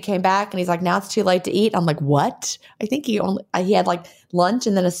Lowe's and he came back and he's like, now it's too late to eat. I'm like, what? I think he had like lunch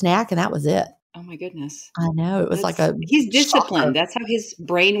and then a snack and that was it. oh my goodness. I know. It was he's disciplined. shocker. That's how his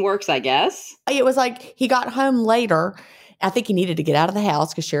brain works, I guess. It was like he got home later. I think he needed to get out of the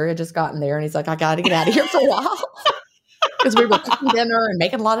house because Sherry had just gotten there and he's like, I got to get out of here for a while. Because we were cooking dinner and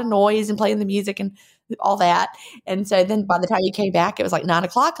making a lot of noise and playing the music and all that. And so then by the time he came back, it was like 9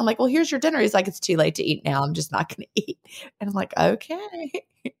 o'clock. I'm like, well, here's your dinner. He's like, it's too late to eat now. I'm just not going to eat. And I'm like, okay.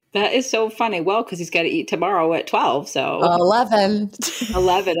 That is so funny. Well, because he's got to eat tomorrow at 12. So 11.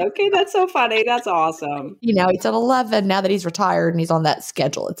 11. Okay, that's so funny. That's awesome. It's at 11 now that he's retired and he's on that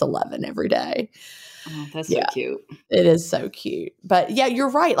schedule. It's 11 every day. Oh, that's so cute. It is so cute. But yeah,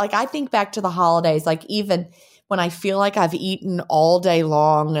 you're right. Like I think back to the holidays, like even when I feel like I've eaten all day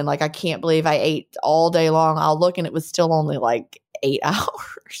long and like I can't believe I ate all day long, I'll look and it was still only like 8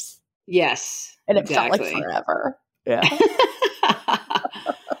 hours. Yes. And it felt like forever. Yeah.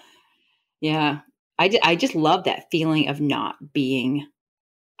 Yeah. I just love that feeling of not being,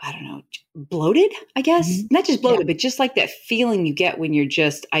 I don't know, bloated, I guess. Mm-hmm. Not just bloated, but just like that feeling you get when you're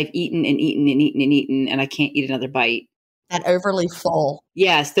just, I've eaten and eaten and eaten and eaten and I can't eat another bite. That overly full.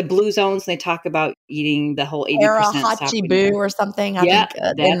 Yes, the blue zones, they talk about eating the whole 80%. Arahachibu or something. I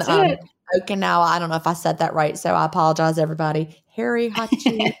think that's it. Okinawa. I don't know if I said that right, so I apologize, everybody. Harry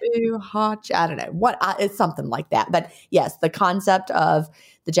Hachibu, I don't know. It's something like that. But yes, the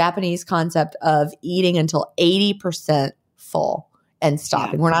Japanese concept of eating until 80% full and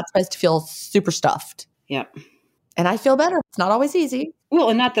stopping. Yeah. We're not supposed to feel super stuffed. Yep. And I feel better. It's not always easy. Well,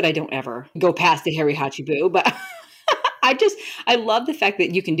 and not that I don't ever go past the Harry Hachibu, but I love the fact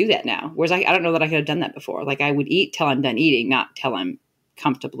that you can do that now. Whereas I don't know that I could have done that before. Like I would eat till I'm done eating, not till I'm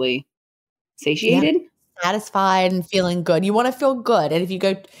comfortably satiated. Yeah. Satisfied and feeling good. You want to feel good. And if you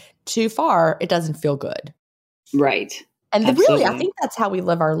go too far, it doesn't feel good. Right. And really, I think that's how we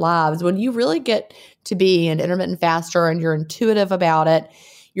live our lives. When you really get to be an intermittent faster and you're intuitive about it,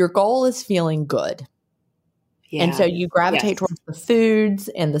 your goal is feeling good. Yeah. And so you gravitate towards the foods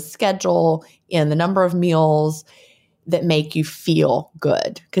and the schedule and the number of meals that make you feel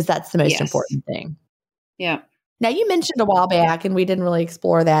good because that's the most important thing. Yeah. Now, you mentioned a while back, and we didn't really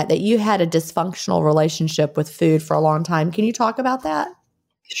explore that you had a dysfunctional relationship with food for a long time. Can you talk about that?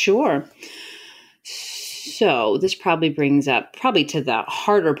 Sure. So this probably brings up to the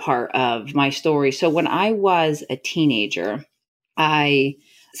harder part of my story. So when I was a teenager, I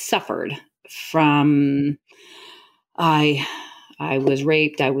suffered from, I was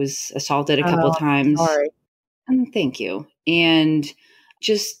raped. I was assaulted a couple of times. Sorry. And thank you. And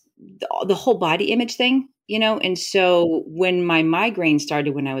just the whole body image thing, and so when my migraine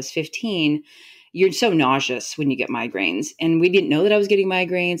started when I was 15, you're so nauseous when you get migraines. And we didn't know that I was getting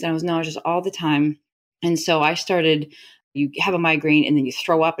migraines and I was nauseous all the time. And so I started, you have a migraine and then you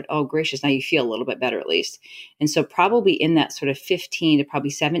throw up and oh gracious, now you feel a little bit better at least. And so probably in that sort of 15 to probably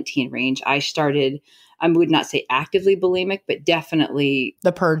 17 range, I started, I would not say actively bulimic, but definitely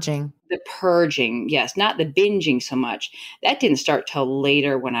the purging. The purging, yes, not the binging so much. That didn't start till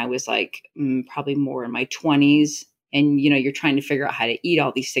later when I was like probably more in my 20s. And, you're trying to figure out how to eat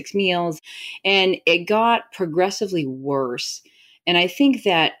all these 6 meals. And it got progressively worse. And I think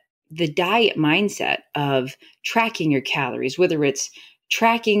that the diet mindset of tracking your calories, whether it's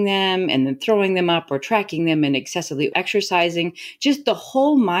tracking them and then throwing them up or tracking them and excessively exercising, just the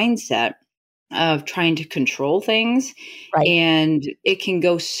whole mindset of trying to control things. Right. And it can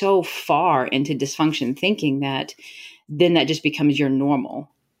go so far into dysfunction thinking that then that just becomes your normal.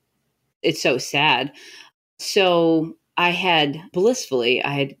 It's so sad. So I had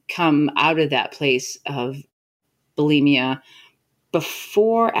come out of that place of bulimia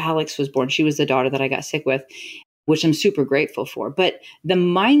before Alex was born. She was the daughter that I got sick with, which I'm super grateful for. But the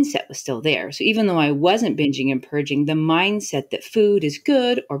mindset was still there. So even though I wasn't binging and purging, the mindset that food is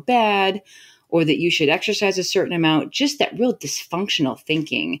good or bad, or that you should exercise a certain amount, just that real dysfunctional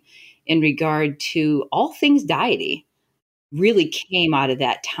thinking in regard to all things diety really came out of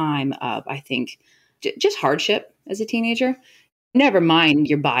that time of, I think, just hardship as a teenager. Never mind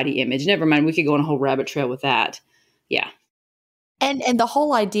your body image. Never mind, we could go on a whole rabbit trail with that. Yeah. And the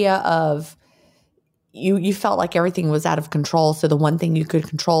whole idea of you felt like everything was out of control. So the one thing you could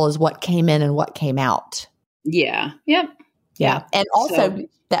control is what came in and what came out. Yeah. Yep. Yeah. And also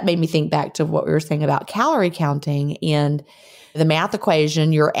that made me think back to what we were saying about calorie counting and the math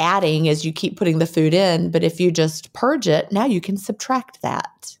equation you're adding as you keep putting the food in. But if you just purge it, now you can subtract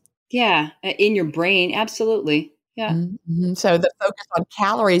that. Yeah. In your brain. Absolutely. Yeah. Mm-hmm. So the focus on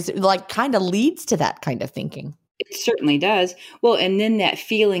calories like kind of leads to that kind of thinking. It certainly does. Well, and then that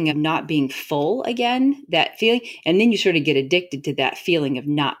feeling of not being full again, that feeling, and then you sort of get addicted to that feeling of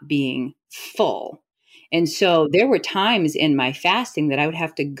not being full. And so there were times in my fasting that I would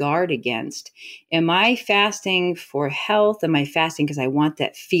have to guard against. Am I fasting for health? Am I fasting because I want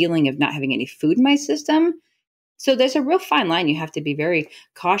that feeling of not having any food in my system? So there's a real fine line you have to be very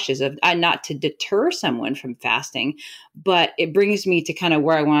cautious of, not to deter someone from fasting, but it brings me to kind of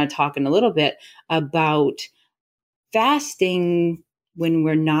where I want to talk in a little bit about fasting when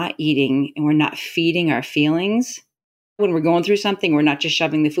we're not eating and we're not feeding our feelings. When we're going through something, we're not just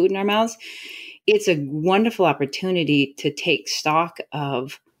shoving the food in our mouths. It's a wonderful opportunity to take stock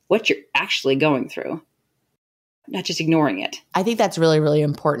of what you're actually going through, not just ignoring it. I think that's really, really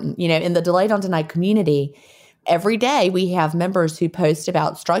important. You know, in the Delay Don't Deny community, every day we have members who post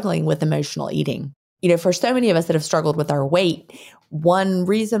about struggling with emotional eating. You know, for so many of us that have struggled with our weight, one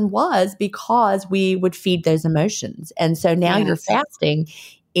reason was because we would feed those emotions. And so now you're fasting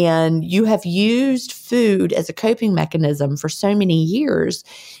and you have used food as a coping mechanism for so many years.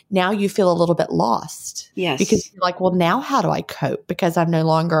 Now you feel a little bit lost. Yes. Because you're like, well, now how do I cope? Because I'm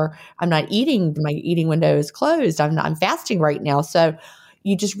not eating. My eating window is closed. I'm fasting right now. So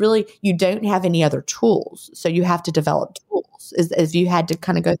you don't have any other tools. So you have to develop tools. As you had to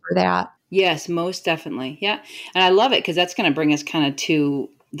kind of go through that. Yes, most definitely. Yeah. And I love it because that's going to bring us kind of to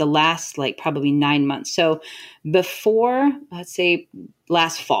the last, like probably 9 months. So before, let's say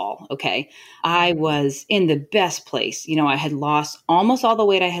last fall, okay, I was in the best place. You know, I had lost almost all the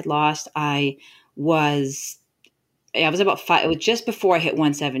weight I had lost. I was about 5, it was just before I hit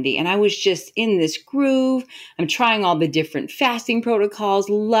 170 and I was just in this groove. I'm trying all the different fasting protocols,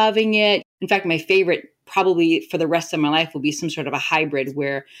 loving it. In fact, my favorite probably for the rest of my life will be some sort of a hybrid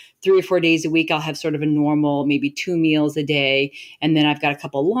where 3 or 4 days a week, I'll have sort of a normal, maybe 2 meals a day. And then I've got a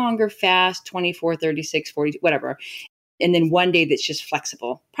couple longer fasts, 24, 36, 40, whatever. And then one day that's just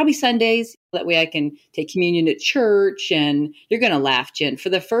flexible, probably Sundays. That way I can take communion at church. And you're going to laugh, Jen. For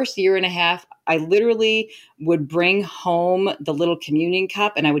the first year and a half, I literally would bring home the little communion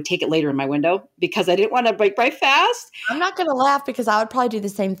cup and I would take it later in my window because I didn't want to break my fast. I'm not going to laugh because I would probably do the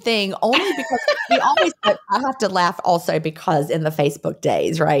same thing, only because I have to laugh also because in the Facebook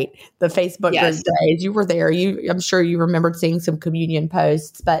days, right? The Facebook group days, you were there. I'm sure you remembered seeing some communion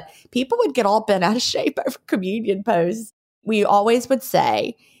posts, but people would get all bent out of shape over communion posts. We always would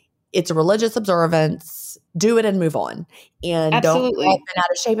say, it's a religious observance. Do it and move on. And Absolutely. Don't get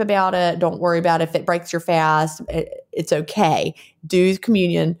out of shape about it. Don't worry about if it breaks your fast. It's okay. Do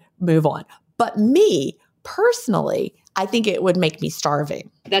communion, move on. But me, personally, I think it would make me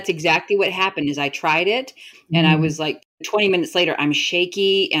starving. That's exactly what happened is I tried it and I was like 20 minutes later, I'm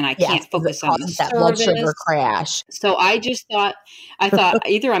shaky and I can't focus on the that blood sugar crash. So I thought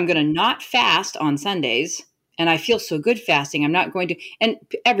either I'm going to not fast on Sundays and I feel so good fasting. I'm not going to, and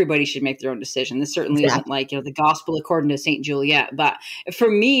everybody should make their own decision. This certainly isn't like, the gospel according to St. Juliet. But for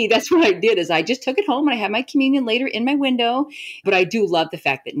me, that's what I did is I just took it home and I had my communion later in my window. But I do love the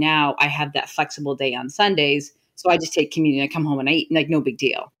fact that now I have that flexible day on Sundays. So I just take communion, I come home and I eat, like no big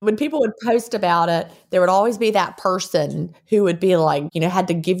deal. When people would post about it, there would always be that person who would be like, had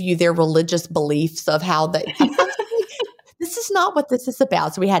to give you their religious beliefs of how they, this is not what this is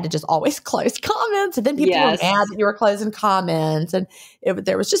about. So we had to just always close comments. And then people were mad that you were closing comments. And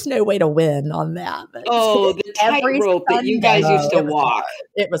there was just no way to win on that. But the tightrope that you guys used to walk.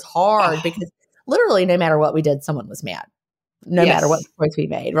 It was hard because literally no matter what we did, someone was mad. No matter what choice we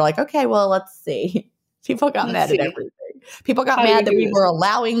made. We're like, okay, well, let's see. People got mad at everything. People got mad that we were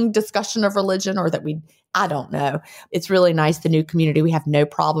allowing discussion of religion or that I don't know. It's really nice, the new community. We have no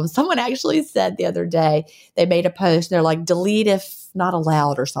problem. Someone actually said the other day, they made a post and they're like, delete if not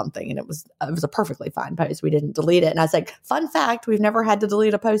allowed or something. And it was a perfectly fine post. We didn't delete it. And I was like, fun fact, we've never had to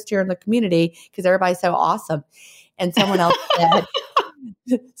delete a post here in the community because everybody's so awesome. And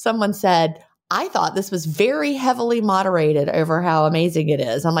someone said, I thought this was very heavily moderated over how amazing it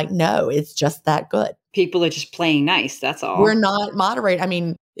is. I'm like, no, it's just that good. People are just playing nice. That's all. We're not moderating. I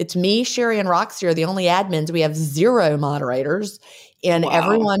mean, it's me, Sherry, and Roxy are the only admins. We have 0 moderators, and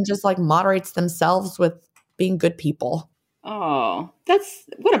everyone just like moderates themselves with being good people. Oh, that's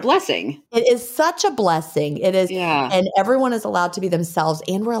what a blessing. It is such a blessing. It is. Yeah. And everyone is allowed to be themselves,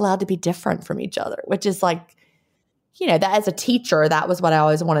 and we're allowed to be different from each other, which is like, that as a teacher, that was what I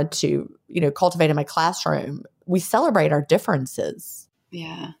always wanted to, cultivate in my classroom. We celebrate our differences.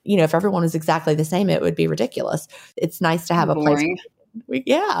 Yeah. If everyone was exactly the same, it would be ridiculous. It's nice to have a place. Boring.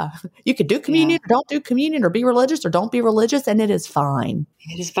 You could do communion or don't do communion, or be religious or don't be religious, and it is fine.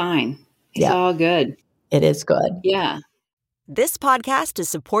 It is fine. It's all good. It is good. Yeah. This podcast is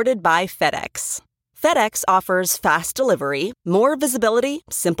supported by FedEx. FedEx offers fast delivery, more visibility,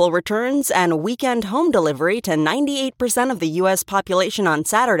 simple returns, and weekend home delivery to 98% of the U.S. population on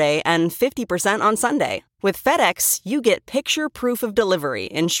Saturday and 50% on Sunday. With FedEx, you get picture proof of delivery,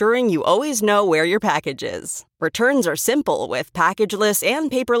 ensuring you always know where your package is. Returns are simple with packageless and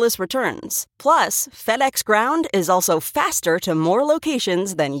paperless returns. Plus, FedEx Ground is also faster to more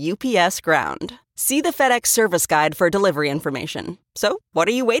locations than UPS Ground. See the FedEx service guide for delivery information. So, what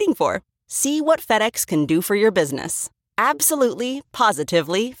are you waiting for? See what FedEx can do for your business. Absolutely,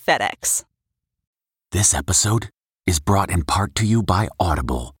 positively FedEx. This episode is brought in part to you by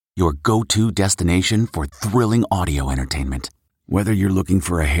Audible, your go-to destination for thrilling audio entertainment. Whether you're looking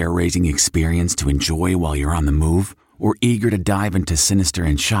for a hair-raising experience to enjoy while you're on the move or eager to dive into sinister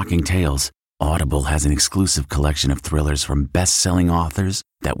and shocking tales, Audible has an exclusive collection of thrillers from best-selling authors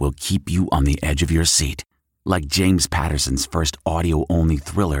that will keep you on the edge of your seat. Like James Patterson's first audio-only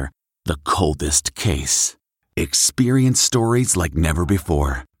thriller, The Coldest Case. Experience stories like never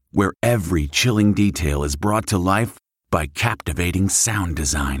before, where every chilling detail is brought to life by captivating sound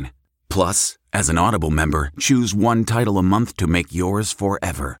design. Plus, as an Audible member, choose one title a month to make yours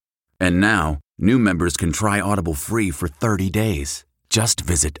forever. And now, new members can try Audible free for 30 days. Just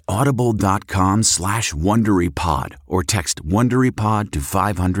visit audible.com/WonderyPod or text WonderyPod to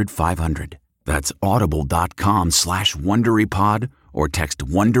 500-500. That's audible.com/WonderyPod or text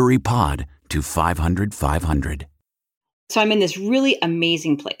WonderyPod to 500-500. So I'm in this really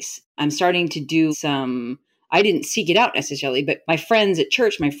amazing place. I'm starting to do I didn't seek it out necessarily, but my friends at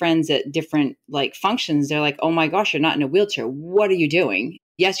church, my friends at different functions, they're like, oh my gosh, you're not in a wheelchair. What are you doing?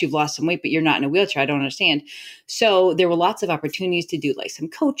 Yes, you've lost some weight, but you're not in a wheelchair. I don't understand. So there were lots of opportunities to do some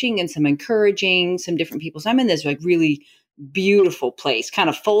coaching and some encouraging, some different people. So I'm in this really beautiful place, kind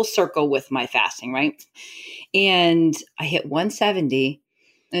of full circle with my fasting, right? And I hit 170.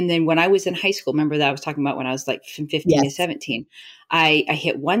 And then when I was in high school, remember that I was talking about when I was from 15 to 17, I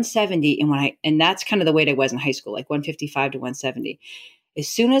hit 170. And that's kind of the weight I was in high school, 155 to 170. As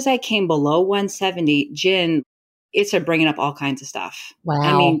soon as I came below 170, Jen, it started bringing up all kinds of stuff. Wow.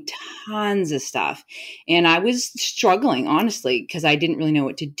 I mean, tons of stuff. And I was struggling, honestly, because I didn't really know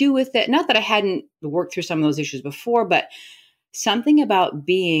what to do with it. Not that I hadn't worked through some of those issues before, but something about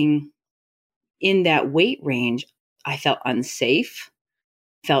being in that weight range, I felt unsafe,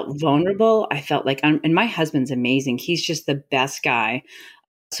 felt vulnerable. I felt and my husband's amazing. He's just the best guy.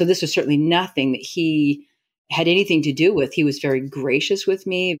 So this was certainly nothing that he had anything to do with. He was very gracious with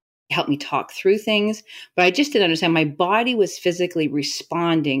me, helped me talk through things, but I just didn't understand. My body was physically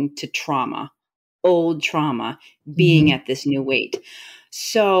responding to trauma, old trauma, being at this new weight.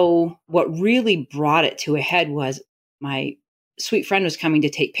 So what really brought it to a head was my sweet friend was coming to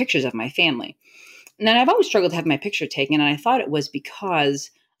take pictures of my family. And I've always struggled to have my picture taken, and I thought it was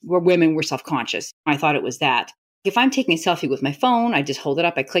because we're women, we're self-conscious. I thought it was that. If I'm taking a selfie with my phone, I just hold it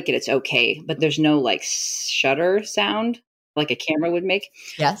up, I click it, it's okay. But there's no shutter sound like a camera would make.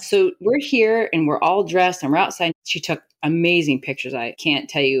 Yes. So we're here and we're all dressed and we're outside. She took amazing pictures. I can't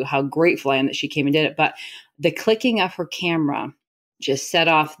tell you how grateful I am that she came and did it. But the clicking of her camera just set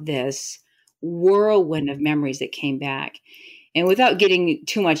off this whirlwind of memories that came back. And without getting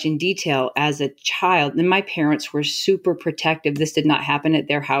too much in detail, as a child, and my parents were super protective. This did not happen at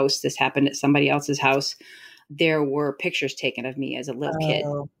their house. This happened at somebody else's house. There were pictures taken of me as a little kid.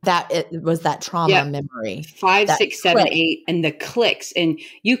 It was that trauma memory. 5, that 6, 7, click. 8, and the clicks. And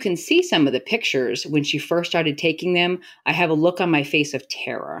you can see some of the pictures when she first started taking them. I have a look on my face of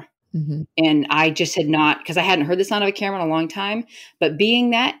terror. Mm-hmm. And I just had not, because I hadn't heard the sound of a camera in a long time, but being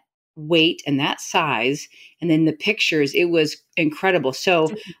that weight and that size, and then the pictures, it was incredible.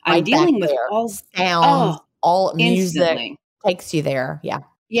 So I'm dealing with all sounds, all music instantly. Takes you there. Yeah.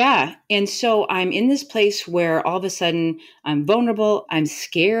 Yeah. And so I'm in this place where all of a sudden I'm vulnerable. I'm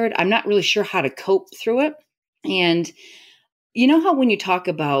scared. I'm not really sure how to cope through it. And you know how when you talk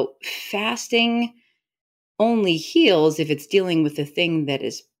about fasting only heals if it's dealing with the thing that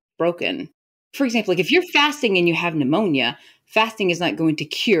is broken. For example, if you're fasting and you have pneumonia, fasting is not going to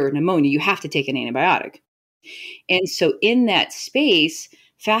cure pneumonia. You have to take an antibiotic. And so in that space,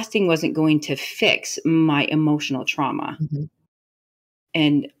 fasting wasn't going to fix my emotional trauma. Mhm.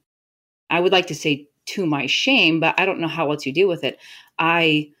 And I would like to say to my shame, but I don't know how else you deal with it.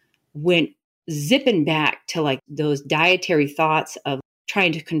 I went zipping back to like those dietary thoughts of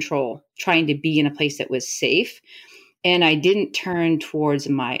trying to control, trying to be in a place that was safe. And I didn't turn towards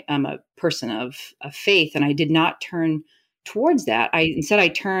I'm a person of faith, and I did not turn towards that. Instead I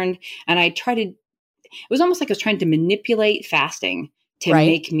turned and I tried to, it was almost like I was trying to manipulate fasting to Right.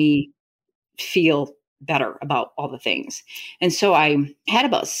 make me feel better about all the things. And so I had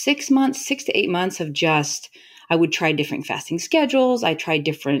about 6 to 8 months of just, I would try different fasting schedules. I tried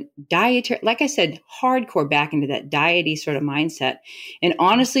different dietary, like I said, hardcore back into that diety sort of mindset. And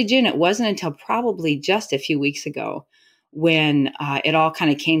honestly, Jen, it wasn't until probably just a few weeks ago when it all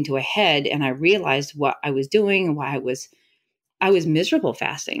kind of came to a head and I realized what I was doing and why I was miserable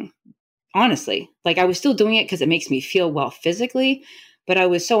fasting. Honestly, like I was still doing it because it makes me feel well physically, but I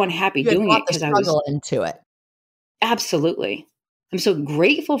was so unhappy You had doing brought it the because I was struggle into it. absolutely. I'm so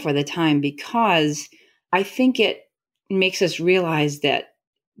grateful for the time because I think it makes us realize that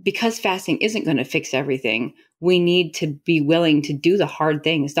because fasting isn't going to fix everything, we need to be willing to do the hard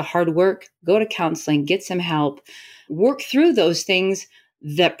things, the hard work, go to counseling, get some help, work through those things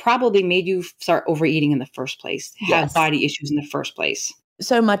that probably made you start overeating in the first place, have Yes. body issues in the first place.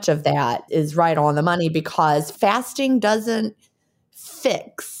 So much of that is right on the money because fasting doesn't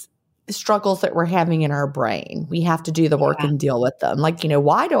fix the struggles that we're having in our brain. We have to do the work Yeah. and deal with them. Like,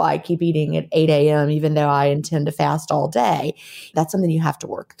 why do I keep eating at 8 a.m. even though I intend to fast all day? That's something you have to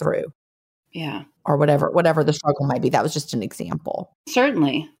work through, Yeah. or whatever the struggle might be. That was just an example.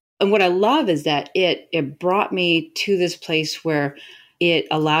 Certainly. And what I love is that it brought me to this place where it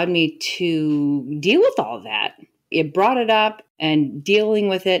allowed me to deal with all that. It brought it up and dealing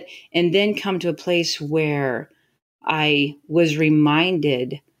with it, and then come to a place where I was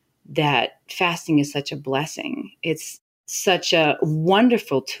reminded that fasting is such a blessing. It's such a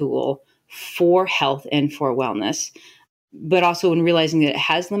wonderful tool for health and for wellness, but also in realizing that it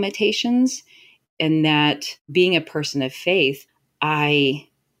has limitations and that being a person of faith, I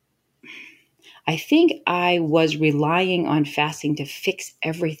think I was relying on fasting to fix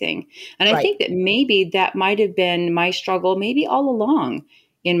everything. And I Right. think that maybe that might have been my struggle, maybe all along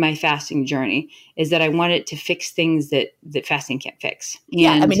in my fasting journey, is that I wanted to fix things that fasting can't fix.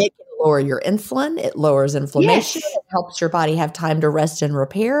 Yeah. And It can lower your insulin. It lowers inflammation. yes, It helps your body have time to rest and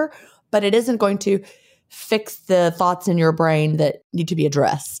repair, but it isn't going to fix the thoughts in your brain that need to be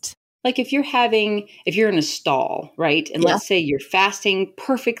addressed. like if you're in a stall, right? And Yeah. let's say you're fasting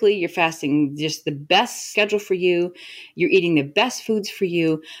perfectly, you're fasting just the best schedule for you, you're eating the best foods for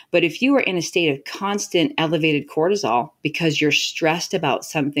you. But if you are in a state of constant elevated cortisol because you're stressed about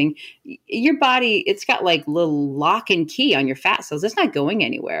something, your body, it's got like little lock and key on your fat cells. It's not going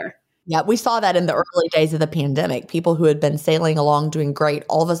anywhere. Yeah, we saw that in the early days of the pandemic. People who had been sailing along doing great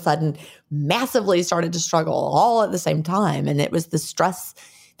all of a sudden massively started to struggle all at the same time. And it was the stress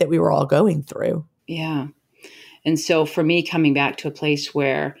that we were all going through. Yeah. And so for me, coming back to a place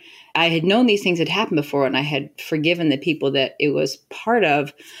where I had known these things had happened before and I had forgiven the people that it was part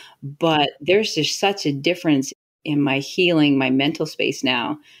of, but there's just such a difference in my healing, my mental space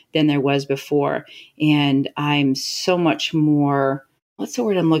now than there was before. And I'm so much more, what's the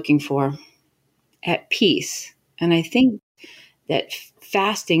word I'm looking for? At peace. And I think that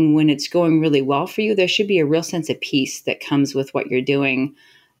fasting, when it's going really well for you, there should be a real sense of peace that comes with what you're doing,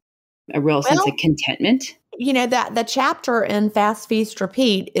 a real sense of contentment. That the chapter in Fast Feast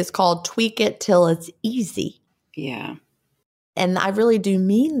Repeat is called Tweak It Till It's Easy. Yeah. And I really do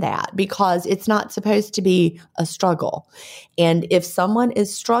mean that because it's not supposed to be a struggle. And if someone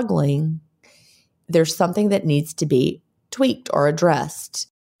is struggling, there's something that needs to be tweaked or addressed.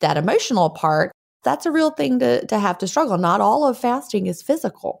 That emotional part, that's a real thing to have to struggle. Not all of fasting is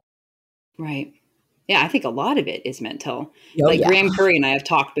physical. Right. Yeah, I think a lot of it is mental. Oh, Like yeah. Graham Curry and I have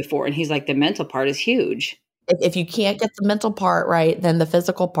talked before, and he's like, the mental part is huge. If you can't get the mental part right, then the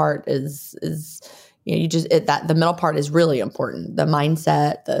physical part is that the mental part is really important. The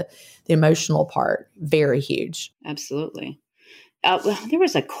mindset, the emotional part, very huge. Absolutely. There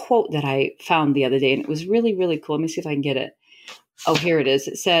was a quote that I found the other day, and it was really, really cool. Let me see if I can get it. Oh, here it is.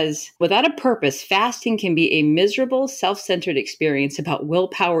 It says, without a purpose, fasting can be a miserable, self-centered experience about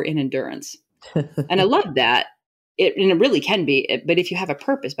willpower and endurance. And I love that. And it really can be. But if you have a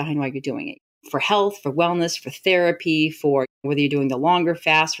purpose behind why you're doing it, for health, for wellness, for therapy, for whether you're doing the longer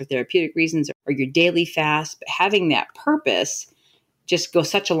fast for therapeutic reasons or your daily fast, but having that purpose just goes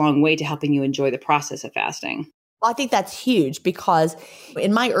such a long way to helping you enjoy the process of fasting. Well, I think that's huge because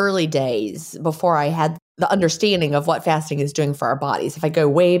in my early days, before I had the understanding of what fasting is doing for our bodies. If I go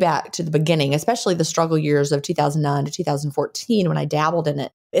way back to the beginning, especially the struggle years of 2009 to 2014, when I dabbled in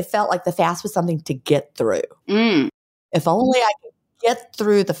it, it felt like the fast was something to get through. If only I could get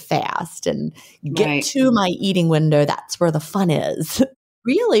through the fast and get to my eating window, that's where the fun is.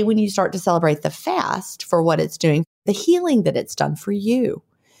 Really, when you start to celebrate the fast for what it's doing, the healing that it's done for you,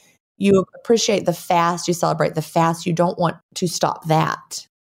 you appreciate the fast, you celebrate the fast, you don't want to stop that.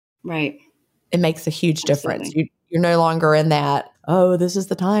 Right. It makes a huge difference. You're no longer in that, oh, this is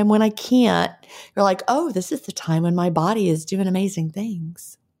the time when I can't. You're like, oh, this is the time when my body is doing amazing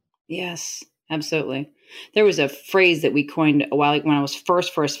things. Yes, absolutely. There was a phrase that we coined a while ago when I was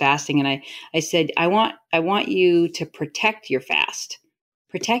first fasting. And I said, I want you to protect your fast,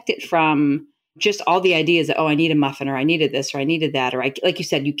 protect it from just all the ideas that, oh, I need a muffin, or I needed this, or I needed that, or like you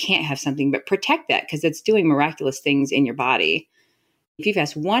said, you can't have something, but protect that because it's doing miraculous things in your body. If you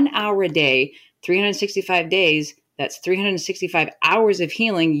fast 1 hour a day, 365 days, that's 365 hours of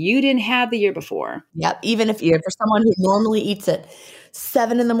healing you didn't have the year before. Yep. Even if for someone who normally eats at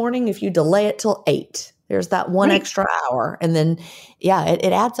 7 a.m, if you delay it till 8, there's that one extra hour. And then,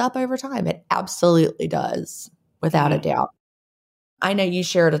 it adds up over time. It absolutely does, without a doubt. I know you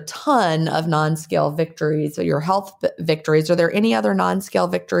shared a ton of non-scale victories or your health victories. Are there any other non-scale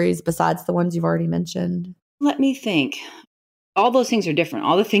victories besides the ones you've already mentioned? Let me think. All those things are different.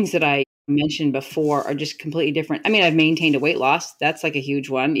 All the things that I mentioned before are just completely different. I mean, I've maintained a weight loss. That's like a huge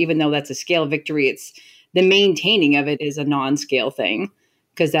one. Even though that's a scale victory, it's the maintaining of it is a non-scale thing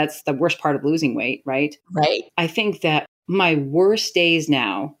because that's the worst part of losing weight, right? Right. I think that my worst days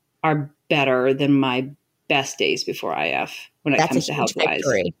now are better than my best days before IF when it comes to health-wise.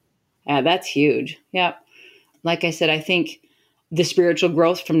 Yeah, that's huge. Yeah. Like I said, I think the spiritual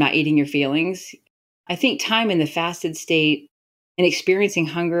growth from not eating your feelings, I think time in the fasted state and experiencing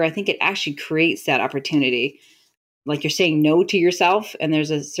hunger, I think it actually creates that opportunity. Like you're saying no to yourself. And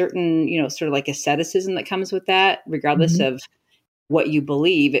there's a certain, sort of like asceticism that comes with that, regardless of what you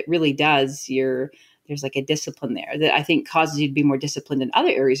believe. It really does. There's like a discipline there that I think causes you to be more disciplined in other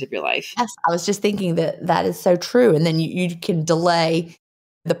areas of your life. Yes, I was just thinking that is so true. And then you can delay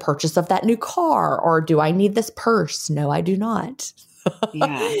the purchase of that new car, or do I need this purse? No, I do not. Yeah,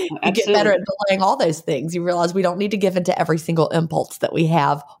 absolutely. You get better at delaying all those things. You realize we don't need to give into every single impulse that we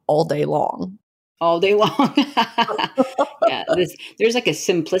have all day long. All day long. Yeah, there's like a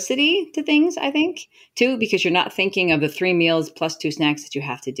simplicity to things, I think, too, because you're not thinking of the 3 meals plus 2 snacks that you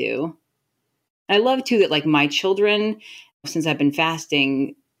have to do. I love, too, that like my children, since I've been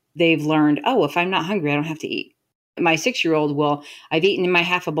fasting, they've learned, oh, if I'm not hungry, I don't have to eat. My 6-year-old will, I've eaten my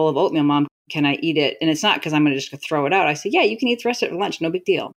half a bowl of oatmeal, Mom. Can I eat it? And it's not because I'm going to just throw it out. I say, yeah, you can eat the rest of it for lunch. No big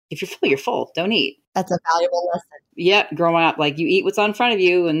deal. If you're full, you're full. Don't eat. That's a valuable lesson. Yep. Growing up, like you eat what's on front of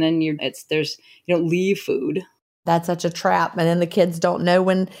you, and then you don't leave food. That's such a trap. And then the kids don't know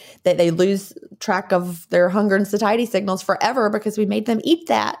when they lose track of their hunger and satiety signals forever because we made them eat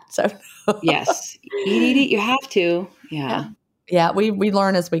that. So yes, eat. You have to. Yeah, we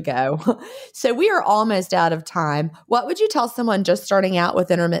learn as we go. So we are almost out of time. What would you tell someone just starting out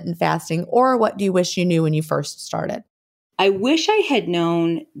with intermittent fasting, or what do you wish you knew when you first started? I wish I had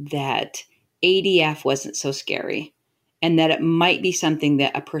known that ADF wasn't so scary and that it might be something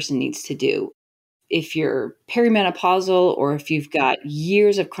that a person needs to do. If you're perimenopausal or if you've got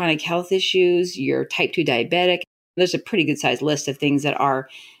years of chronic health issues, you're type 2 diabetic, there's a pretty good sized list of things that are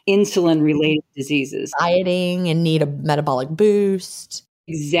insulin-related diseases. Dieting and need a metabolic boost.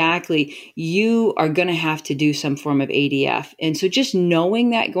 Exactly. You are going to have to do some form of ADF. And so just knowing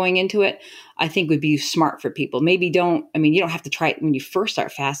that going into it, I think would be smart for people. Maybe you don't have to try it when you first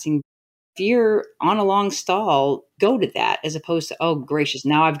start fasting. If you're on a long stall, go to that as opposed to, oh, gracious,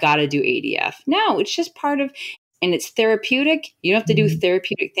 now I've got to do ADF. No, it's just part of, and it's therapeutic. You don't have to do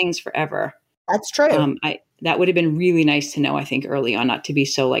therapeutic things forever. That's true. That would have been really nice to know, I think, early on, not to be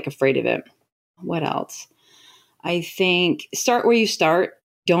so afraid of it. What else? I think start where you start.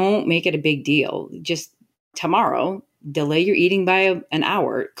 Don't make it a big deal. Just tomorrow, delay your eating by an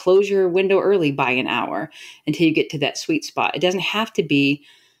hour. Close your window early by an hour until you get to that sweet spot. It doesn't have to be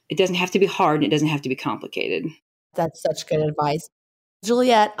hard, and it doesn't have to be complicated. That's such good advice.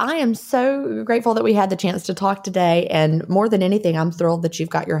 Juliette, I am so grateful that we had the chance to talk today. And more than anything, I'm thrilled that you've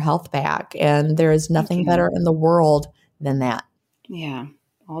got your health back. And there is nothing better in the world than that. Yeah,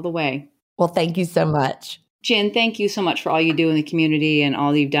 all the way. Well, thank you so much. Jen, thank you so much for all you do in the community and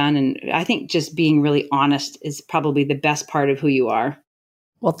all you've done. And I think just being really honest is probably the best part of who you are.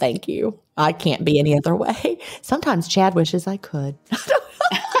 Well, thank you. I can't be any other way. Sometimes Chad wishes I could.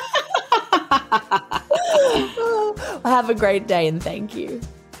 Have a great day, and thank you.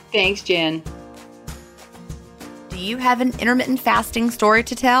 Thanks, Jen. you have an intermittent fasting story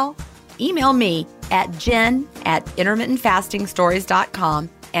to tell? Email me at jen@intermittentfastingstories.com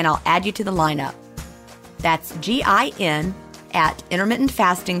and I'll add you to the lineup. That's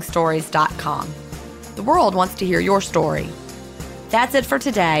GIN@intermittentfastingstories.com. The world wants to hear your story. That's it for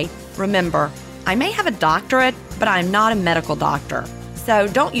today. Remember, I may have a doctorate, but I'm not a medical doctor. So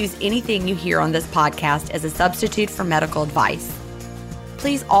don't use anything you hear on this podcast as a substitute for medical advice.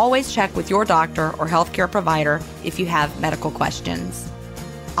 Please always check with your doctor or healthcare provider if you have medical questions.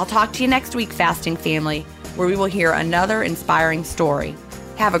 I'll talk to you next week, Fasting Family, where we will hear another inspiring story.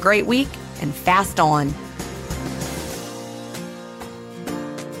 Have a great week and fast on.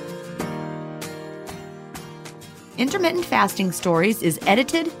 Intermittent Fasting Stories is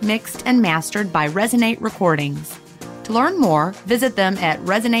edited, mixed, and mastered by Resonate Recordings. To learn more, visit them at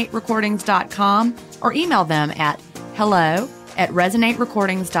resonaterecordings.com or email them at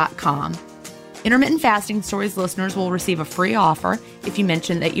hello@resonaterecordings.com. Intermittent Fasting Stories listeners will receive a free offer if you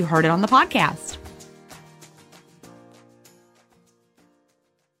mention that you heard it on the podcast.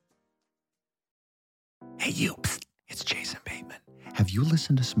 Hey, you. Psst, it's Jason Bateman. Have you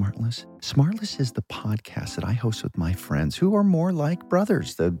listened to Smartless? Smartless is the podcast that I host with my friends who are more like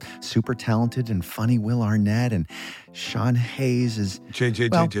brothers. The super talented and funny Will Arnett and Sean Hayes is...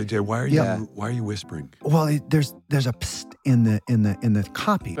 JJ, why are you whispering? Well, there's a psst in the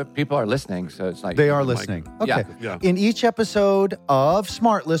copy. But people are listening, so it's like... They are listening. Okay. Yeah. In each episode of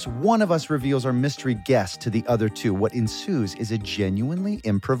Smartless, one of us reveals our mystery guest to the other two. What ensues is a genuinely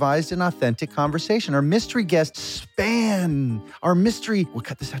improvised and authentic conversation. Our mystery guests we'll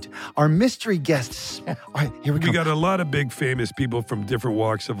cut this out too. Our mystery guests. All right, here we go. We got a lot of big famous people from different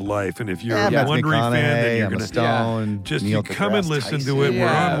walks of life, and if you're a Matthew Wondery fan, then you're Emma going Stone, just Neil you come and deGrasse listen Tyson. to it. Yeah.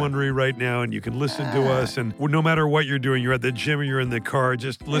 We're on Wondery right now, and you can listen to us. And no matter what you're doing, you're at the gym or you're in the car,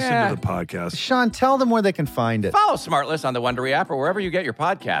 just listen to the podcast. Sean, tell them where they can find it. Follow Smartless on the Wondery app or wherever you get your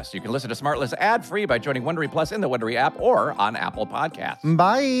podcasts. You can listen to Smartless ad-free by joining Wondery Plus in the Wondery app or on Apple Podcasts.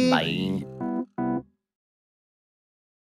 Bye. Bye.